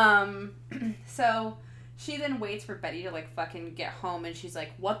 So she then waits for Betty to, like, fucking get home, and she's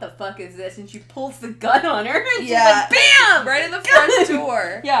like, what the fuck is this? And she pulls the gun on her, and she's like, BAM! Right in the front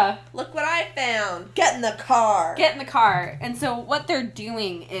door. Yeah. Look what I found. Get in the car. Get in the car. And so what they're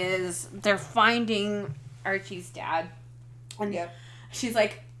doing is they're finding Archie's dad. And she's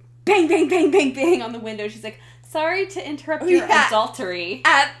like, bang, bang, bang, bang, bang on the window. She's like, sorry to interrupt your adultery.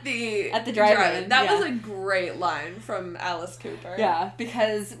 At the drive-in. That was a great line from Alice Cooper. Yeah,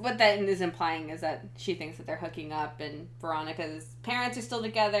 because what that is implying is that she thinks that they're hooking up and Veronica's parents are still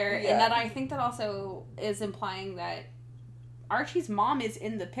together. Yeah. And that I think that also is implying that Archie's mom is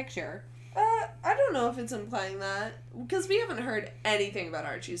in the picture. I don't know if it's implying that. Because we haven't heard anything about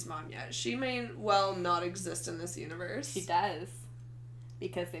Archie's mom yet. She may well not exist in this universe. She does.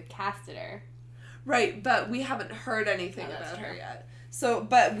 Because they've casted her. Right, but we haven't heard anything about her yet. So,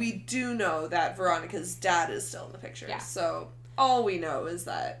 but we do know that Veronica's dad is still in the picture. Yeah. So, all we know is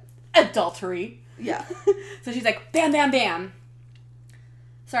that... adultery. Yeah. So she's like, bam, bam, bam.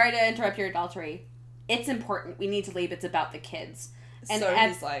 Sorry to interrupt your adultery. It's important. We need to leave. It's about the kids. And so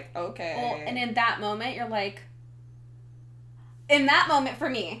he's like, okay. Well, and in that moment, you're like... In that moment, for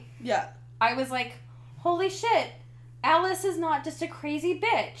me... Yeah. I was like, holy shit. Alice is not just a crazy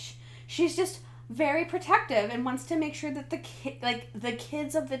bitch. She's just... very protective and wants to make sure that the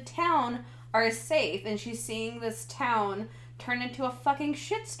kids of the town are safe, and she's seeing this town turn into a fucking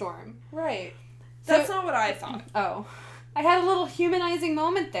shitstorm. Right. That's not what I thought. Oh. I had a little humanizing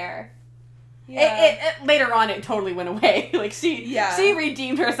moment there. Yeah. It later on, it totally went away. Like, she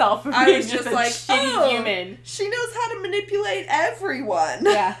redeemed herself from being just a like, shitty human. She knows how to manipulate everyone.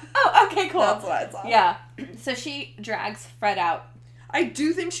 Yeah. Oh, okay, cool. That's what I thought. Yeah. So she drags Fred out. I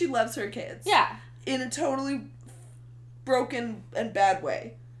do think she loves her kids. Yeah. In a totally broken and bad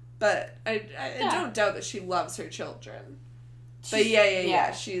way. But I don't doubt that she loves her children. But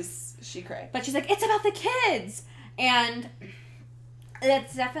yeah. She cray. But she's like, it's about the kids! And it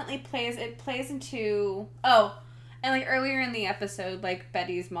definitely plays into... Oh, and like earlier in the episode, like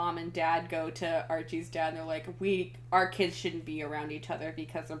Betty's mom and dad go to Archie's dad and they're like, our kids shouldn't be around each other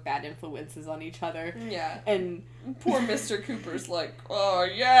because they're bad influences on each other. Yeah. And poor Mr. Cooper's like, oh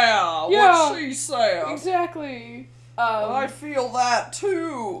yeah, what's she saying? Exactly. I feel that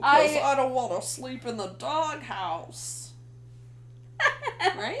too, because I don't want to sleep in the doghouse.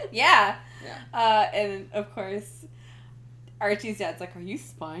 Right? Yeah. Yeah. And of course... Archie's dad's like, are you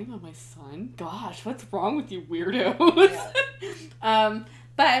spying on my son? Gosh, what's wrong with you weirdos? Yeah.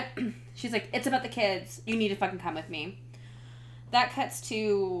 But she's like, it's about the kids. You need to fucking come with me. That cuts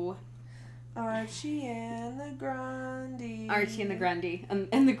to... Archie and the Grundy. Archie and the Grundy.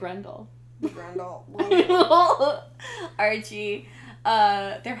 And the Grundle. The Grundle. Archie.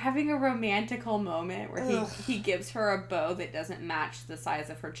 They're having a romantical moment where he gives her a bow that doesn't match the size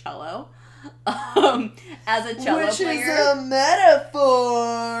of her cello. As a cello player. Which is a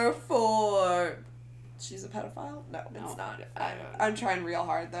metaphor for... She's a pedophile? No, it's not. I'm trying real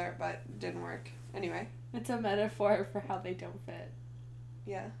hard there, but it didn't work. Anyway. It's a metaphor for how they don't fit.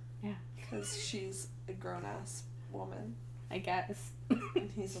 Yeah. Yeah. Because she's a grown-ass woman. I guess. And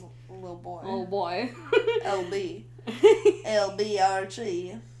he's a little boy. Little boy. LB. LB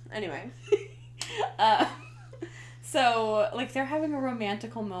Archie. Anyway. So, like, they're having a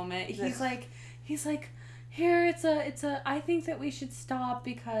romantical moment. He's like, here, it's a, I think that we should stop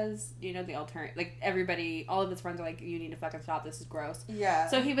because, you know, the alternate, like, everybody, all of his friends are like, you need to fucking stop, this is gross. Yeah.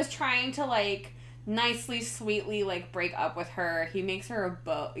 So he was trying to, like, nicely, sweetly, like, break up with her. He makes her a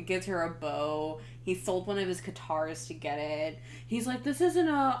bow, gives her a bow. He sold one of his guitars to get it. He's like, this isn't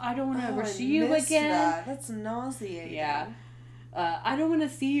I don't want to ever see you again. That's nauseating. Yeah. I don't want to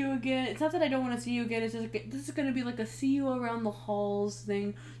see you again. It's not that I don't want to see you again. It's just like, this is going to be like a see you around the halls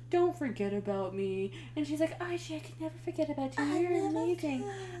thing. Don't forget about me. And she's like, Archie, I can never forget about you. You're amazing.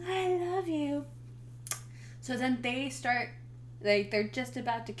 I love you. So then they start, like, they're just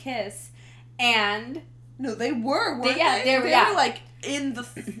about to kiss. And... No, they were, weren't they? They were like in the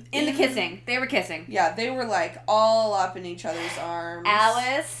kissing. They were kissing. Yeah, they were like all up in each other's arms.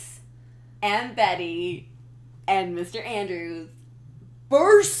 Alice and Betty and Mr. Andrews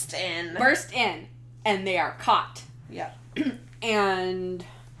burst in, and they are caught. Yeah. And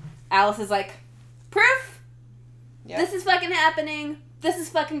Alice is like, proof? Yeah. This is fucking happening. This is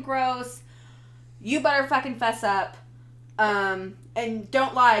fucking gross. You better fucking fess up. And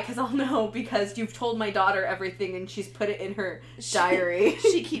don't lie, because I'll know, because you've told my daughter everything and she's put it in her diary.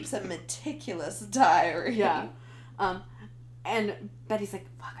 She keeps a meticulous diary. Yeah. And Betty's like,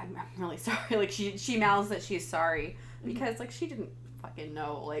 fuck, I'm really sorry. Like, she mouths that she's sorry because, like, she didn't fucking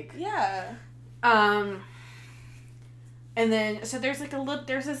know, like... Yeah. And then, so there's, like,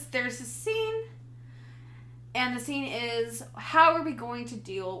 there's this scene, And the scene is, how are we going to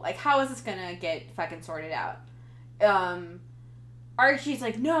deal, like, how is this gonna get fucking sorted out? Archie's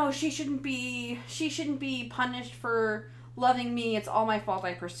like, no, she shouldn't be punished for loving me. It's all my fault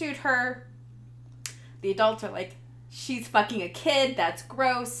I pursued her. The adults are like, she's fucking a kid. That's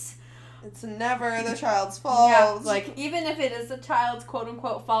gross. It's never the child's fault. Yeah, like, even if it is the child's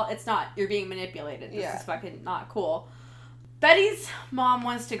quote-unquote fault, it's not. You're being manipulated. This is fucking not cool. Betty's mom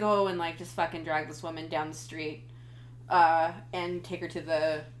wants to go and, like, just fucking drag this woman down the street and take her to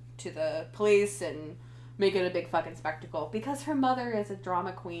the police and make it a big fucking spectacle. Because her mother is a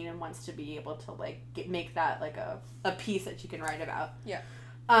drama queen and wants to be able to, like, make that, like, a piece that she can write about. Yeah.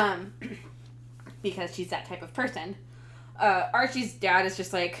 Because she's that type of person. Archie's dad is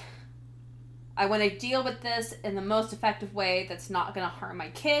just like, I want to deal with this in the most effective way that's not going to harm my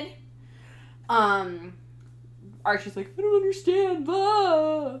kid. Archie's like, I don't understand.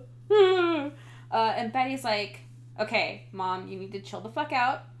 And Betty's like, okay, Mom, you need to chill the fuck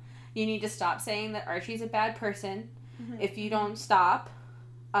out. You need to stop saying that Archie's a bad person. Mm-hmm. If you don't stop,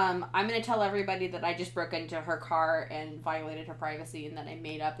 I'm going to tell everybody that I just broke into her car and violated her privacy and that I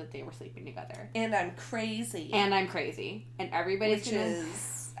made up that they were sleeping together. And I'm crazy. And everybody's Which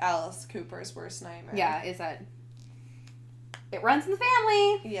is Alice Cooper's worst nightmare. Yeah, is that it runs in the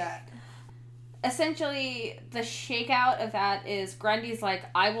family. Yeah. Essentially, the shakeout of that is Grundy's like,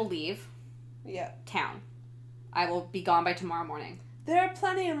 I will leave town. I will be gone by tomorrow morning. There are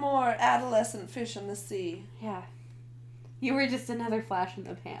plenty of more adolescent fish in the sea. Yeah. You were just another flash in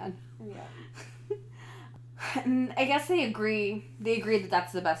the pan. Yeah. And I guess they agree that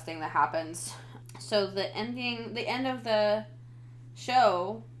that's the best thing that happens. So the end of the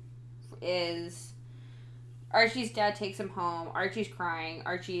show is Archie's dad takes him home. Archie's crying.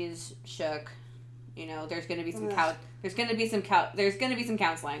 Archie is shook. You know, there's going to be some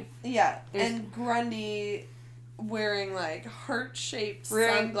counseling. Yeah. And Grundy wearing, like, heart-shaped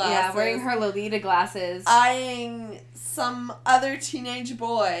sunglasses. Yeah, wearing her Lolita glasses. Eyeing some other teenage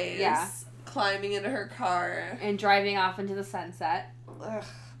boys. Yeah. Climbing into her car. And driving off into the sunset.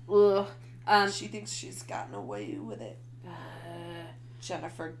 Ugh. She thinks she's gotten away with it.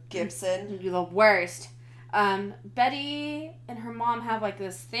 Jennifer Gibson. You're the worst. Betty and her mom have, like,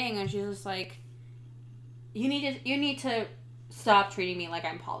 this thing, and she's just like, you need to stop treating me like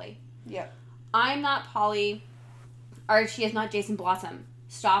I'm Polly. Yep. I'm not Polly. Archie is not Jason Blossom.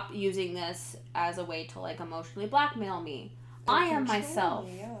 Stop using this as a way to, like, emotionally blackmail me. I am myself.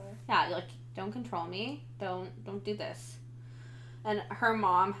 Yeah, like, don't control me. Don't do this. And her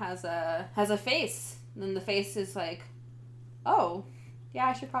mom has a face. And the face is like, oh, yeah,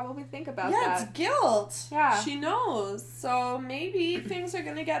 I should probably think about that. Yeah, it's guilt. Yeah. She knows. So maybe things are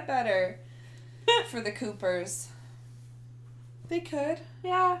going to get better for the Coopers. They could.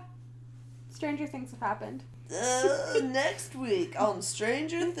 Yeah. Stranger things have happened. Next week on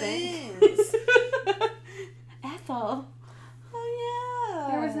Stranger Things. Ethel. Oh, yeah.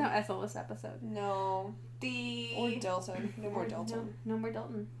 There was no Ethel this episode. No. Or Dalton. No more Dalton. No more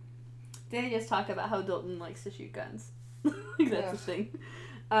Dalton. They just talk about how Dalton likes to shoot guns. Like, that's the thing.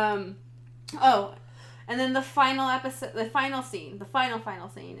 And then the final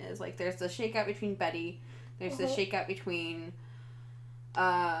scene is, like, there's the shakeout between Betty. There's the shakeout between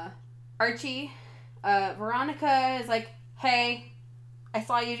Archie. Veronica is like, hey, I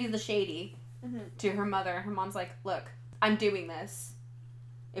saw you do the shady to her mother. Her mom's like, look, I'm doing this.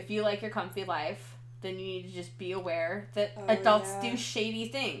 If you like your comfy life, then you need to just be aware that adults do shady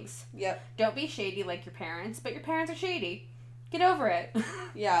things. Yep. Don't be shady like your parents, but your parents are shady. Get over it.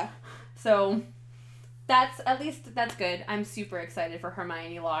 Yeah. So, that's good. I'm super excited for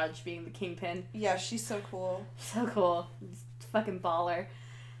Hermione Lodge being the kingpin. Yeah, she's so cool. So cool. Fucking baller.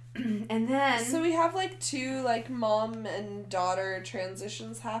 And then... So we have, like, two, like, mom and daughter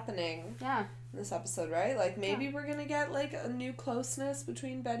transitions happening. Yeah. In this episode, right? Like, maybe we're gonna get, like, a new closeness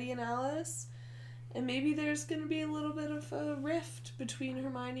between Betty and Alice. And maybe there's gonna be a little bit of a rift between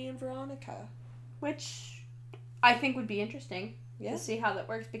Hermione and Veronica. Which I think would be interesting. Yeah. To see how that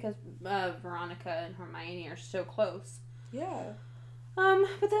works, because Veronica and Hermione are so close. Yeah.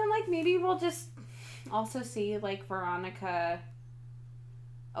 But then, like, maybe we'll just also see, like, Veronica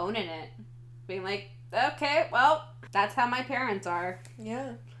owning it. Being like, okay, well, that's how my parents are.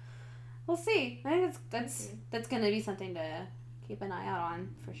 Yeah. We'll see. I think that's going to be something to keep an eye out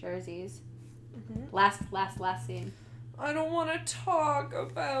on, for sure, Z's. Mm-hmm. Last scene. I don't want to talk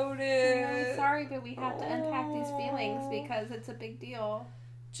about it. I'm sorry, but we have to unpack these feelings because it's a big deal.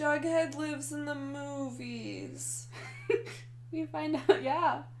 Jughead lives in the movies. We find out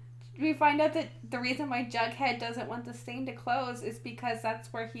that the reason why Jughead doesn't want the stain to close is because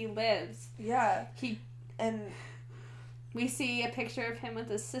that's where he lives. Yeah. And we see a picture of him with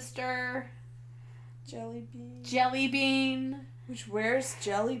his sister. Jellybean. Which, where's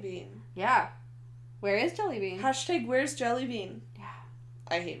Jellybean? Yeah. Where is Jellybean? Hashtag where's Jellybean? Yeah.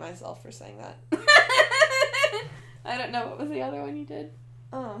 I hate myself for saying that. I don't know. What was the other one you did?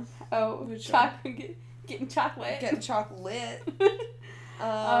 Oh, getting chocolate. Getting chocolate.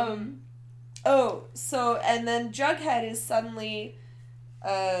 So, and then Jughead is suddenly,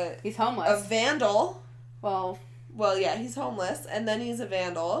 he's homeless. A vandal. Well, yeah, he's homeless, and then he's a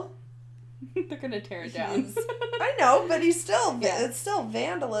vandal. They're gonna tear it down. I know, but he's still, it's still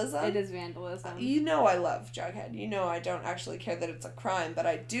vandalism. It is vandalism. You know I love Jughead. You know I don't actually care that it's a crime, but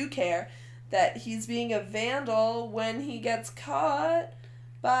I do care that he's being a vandal when he gets caught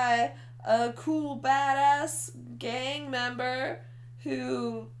by a cool, badass gang member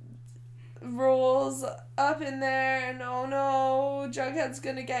who rolls up in there and, oh no, Jughead's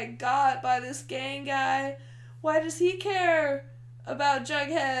gonna get got by this gang guy. Why does he care about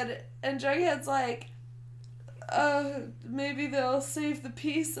Jughead? And Jughead's like, maybe they'll save the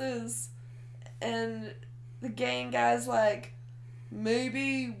pieces. And the gang guy's like,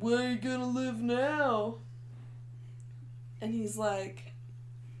 maybe where you gonna live now? And he's like,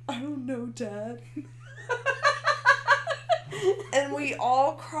 I don't know, Dad. And we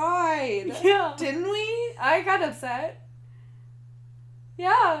all cried. Yeah. Didn't we? I got upset.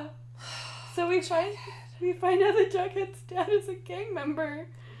 Yeah. So we find out that Jughead's dad is a gang member.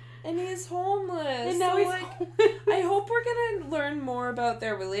 And he's homeless. And now he's homeless. I hope we're gonna learn more about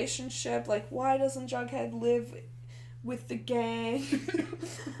their relationship. Like, why doesn't Jughead live with the gang?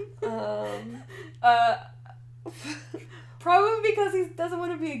 Probably because he doesn't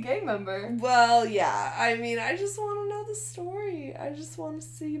want to be a gang member. Well, yeah. I mean, I just want to know the story. I just want to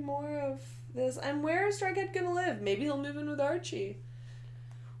see more of this. And where is Jughead gonna live? Maybe he'll move in with Archie.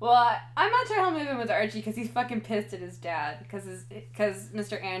 Well, I'm not sure he'll move in with Archie because he's fucking pissed at his dad because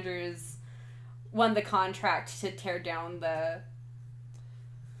Mr. Andrews won the contract to tear down the...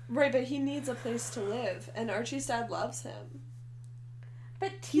 Right, but he needs a place to live, and Archie's dad loves him.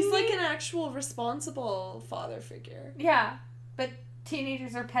 But he's like an actual responsible father figure. Yeah, but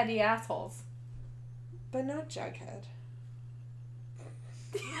teenagers are petty assholes. But not Jughead.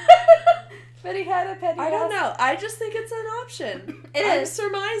 But he had a petty I don't know. I just think it's an option. I'm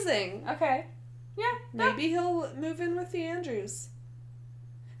surmising. Okay. Yeah. Maybe he'll move in with the Andrews.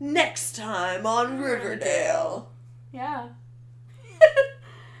 Next time on Riverdale. Yeah.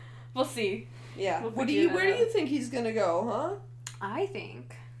 We'll see. Yeah. Where do you think he's gonna go, huh? I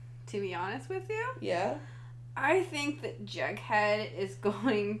think, to be honest with you. Yeah. I think that Jughead is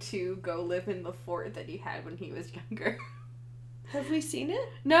going to go live in the fort that he had when he was younger. Have we seen it?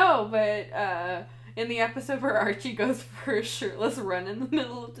 No, but in the episode where Archie goes for a shirtless run in the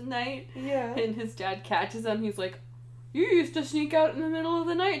middle of the night, yeah, and his dad catches him, he's like, you used to sneak out in the middle of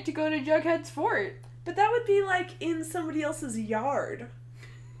the night to go to Jughead's fort. But that would be like in somebody else's yard.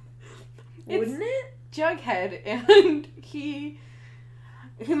 Wouldn't it? Jughead, and he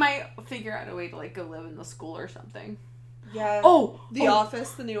might figure out a way to like go live in the school or something. Yeah. The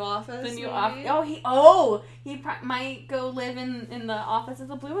Office, the new Office. The new Office. He might go live in the office of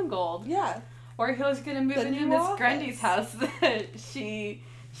the Blue and Gold. Yeah. Or he was gonna move into Miss Grundy's house that she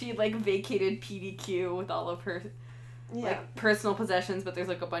like vacated PDQ with all of her like personal possessions, but there's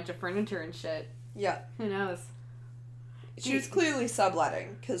like a bunch of furniture and shit. Yeah. Who knows? She was clearly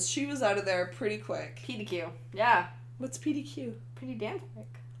subletting because she was out of there pretty quick. PDQ. Yeah. What's PDQ? Pretty damn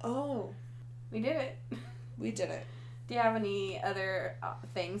quick. Oh. We did it. We did it. Do you have any other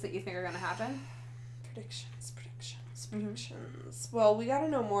things that you think are going to happen? Predictions. Well, we got to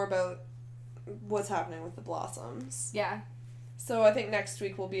know more about what's happening with the Blossoms. Yeah. So I think next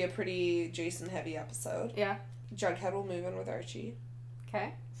week will be a pretty Jason-heavy episode. Yeah. Jughead will move in with Archie.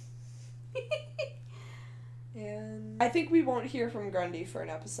 Okay. And I think we won't hear from Grundy for an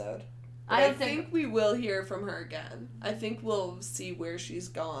episode. I think we will hear from her again. I think we'll see where she's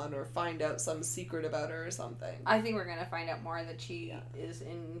gone or find out some secret about her or something. I think we're going to find out more that she is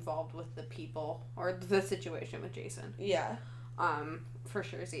involved with the people or the situation with Jason. Yeah. For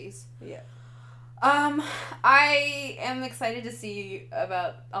sure, Z's. Yeah. I am excited to see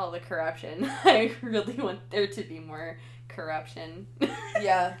about all the corruption. I really want there to be more corruption.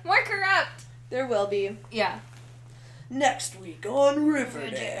 Yeah. More corrupt! There will be. Yeah. Next week on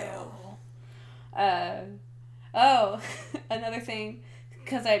Riverdale. Another thing,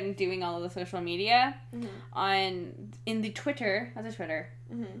 because I'm doing all of the social media in the Twitter,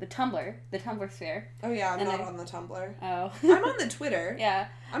 the Tumblr sphere. Oh yeah, I'm not on the Tumblr. Oh. I'm on the Twitter. Yeah.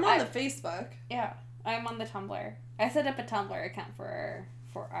 I'm on the Facebook. Yeah, I'm on the Tumblr. I set up a Tumblr account for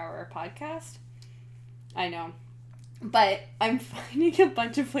our podcast. I know. But I'm finding a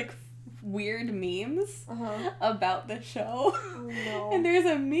bunch of, like, weird memes about the show. Oh, no. And there's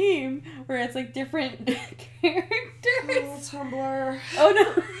a meme where it's, like, different characters. Oh, Tumblr. Oh,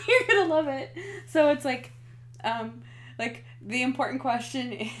 no. You're gonna love it. So it's, like, the important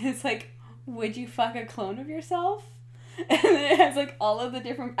question is, like, would you fuck a clone of yourself? And then it has, like, all of the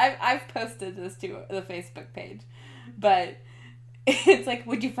different... I've posted this to the Facebook page. But it's, like,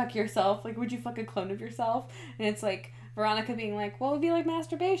 would you fuck yourself? Like, would you fuck a clone of yourself? And it's, like, Veronica being like, well, it would be like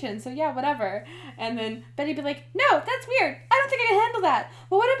masturbation, so yeah, whatever. And then Betty be like, no, that's weird. I don't think I can handle that.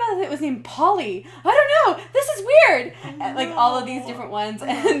 Well, what about if it was named Polly? I don't know. This is weird. And, like, all of these different ones.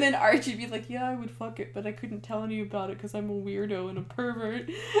 And then Archie be like, yeah, I would fuck it, but I couldn't tell any about it because I'm a weirdo and a pervert.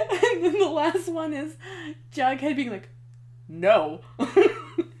 And then the last one is Jughead being like, no.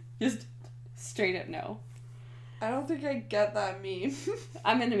 Just straight up no. I don't think I get that meme.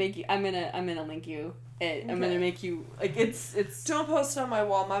 I'm gonna link you it. Okay. I'm gonna make you, like, it's... Don't post it on my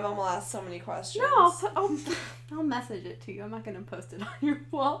wall. My mom will ask so many questions. No, I'll message it to you. I'm not gonna post it on your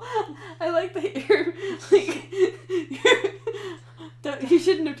wall. I like that you're, like, you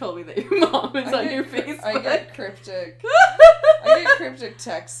shouldn't have told me that your mom is on your Facebook. I get cryptic.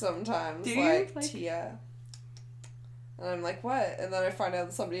 Texts sometimes. Do you? Like, Tia. And I'm like, what? And then I find out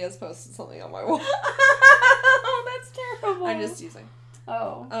that somebody has posted something on my wall. Oh, that's terrible. I'm just teasing.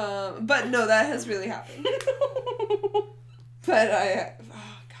 Oh. But no, that has really happened. But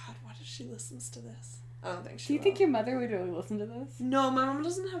oh God, what if she listens to this? I don't think she Do you will. think your mother would really listen to this? No, my mom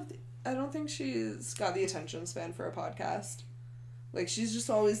doesn't have I don't think she's got the attention span for a podcast. Like, she's just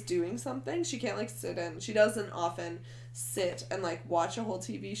always doing something. She can't, like, sit in. She doesn't often sit and, like, watch a whole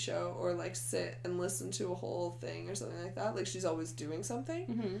TV show or, like, sit and listen to a whole thing or something like that. Like, she's always doing something.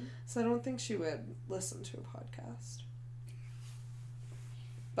 Mm-hmm. So I don't think she would listen to a podcast.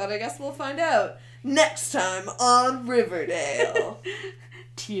 But I guess we'll find out next time on Riverdale.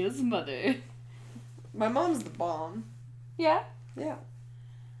 Tia's mother. My mom's the bomb. Yeah? Yeah.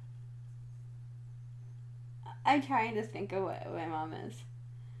 I'm trying to think of what my mom is.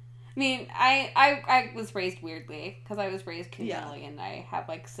 I mean, I was raised weirdly, because I was raised communally, and I have,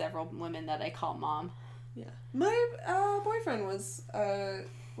 like, several women that I call mom. Yeah. My boyfriend was,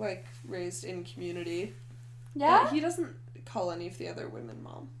 like, raised in community. Yeah? He doesn't call any of the other women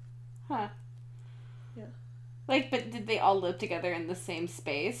mom. Huh. Yeah. Like, but did they all live together in the same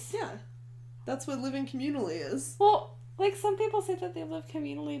space? Yeah. That's what living communally is. Well, like, some people say that they live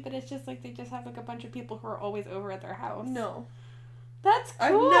communally, but it's just, like, they just have, like, a bunch of people who are always over at their house. No. That's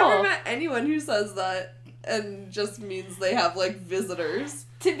cool. I've never met anyone who says that and just means they have, like, visitors.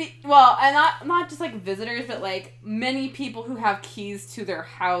 Well, and not just, like, visitors, but, like, many people who have keys to their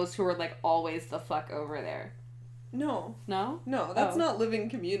house who are, like, always the fuck over there. No. No? No, that's not living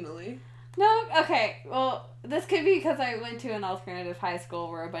communally. No? Okay, well, this could be because I went to an alternative high school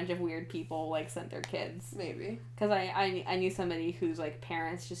where a bunch of weird people, like, sent their kids. Maybe. Because I knew somebody whose, like,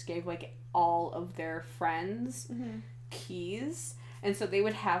 parents just gave, like, all of their friends keys. And so they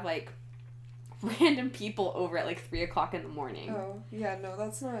would have, like, random people over at, like, 3 o'clock in the morning. Oh, yeah, no,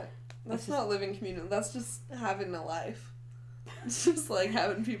 that's not living communally. That's just having a life. It's just, like,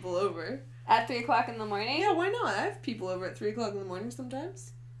 having people over. At 3 o'clock in the morning? Yeah, why not? I have people over at 3 o'clock in the morning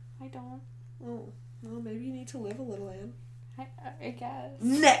sometimes. I don't. Oh, well, maybe you need to live a little, Anne. I guess.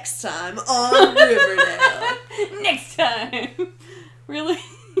 Next time on Riverdale. Next time. Really?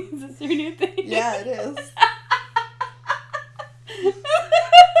 Is this your new thing? Yeah, it is.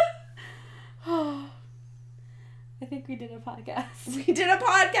 I think we did a podcast. We did a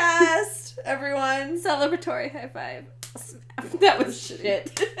podcast, everyone. Celebratory high five. That was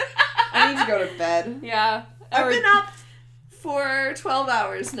shit. I need to go to bed. Yeah. I've been up for 12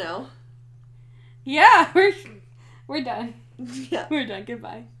 hours now. Yeah, we're done. Yeah. We're done.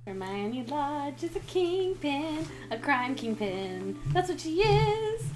 Goodbye. Hermione Lodge is a kingpin, a crime kingpin. That's what she is.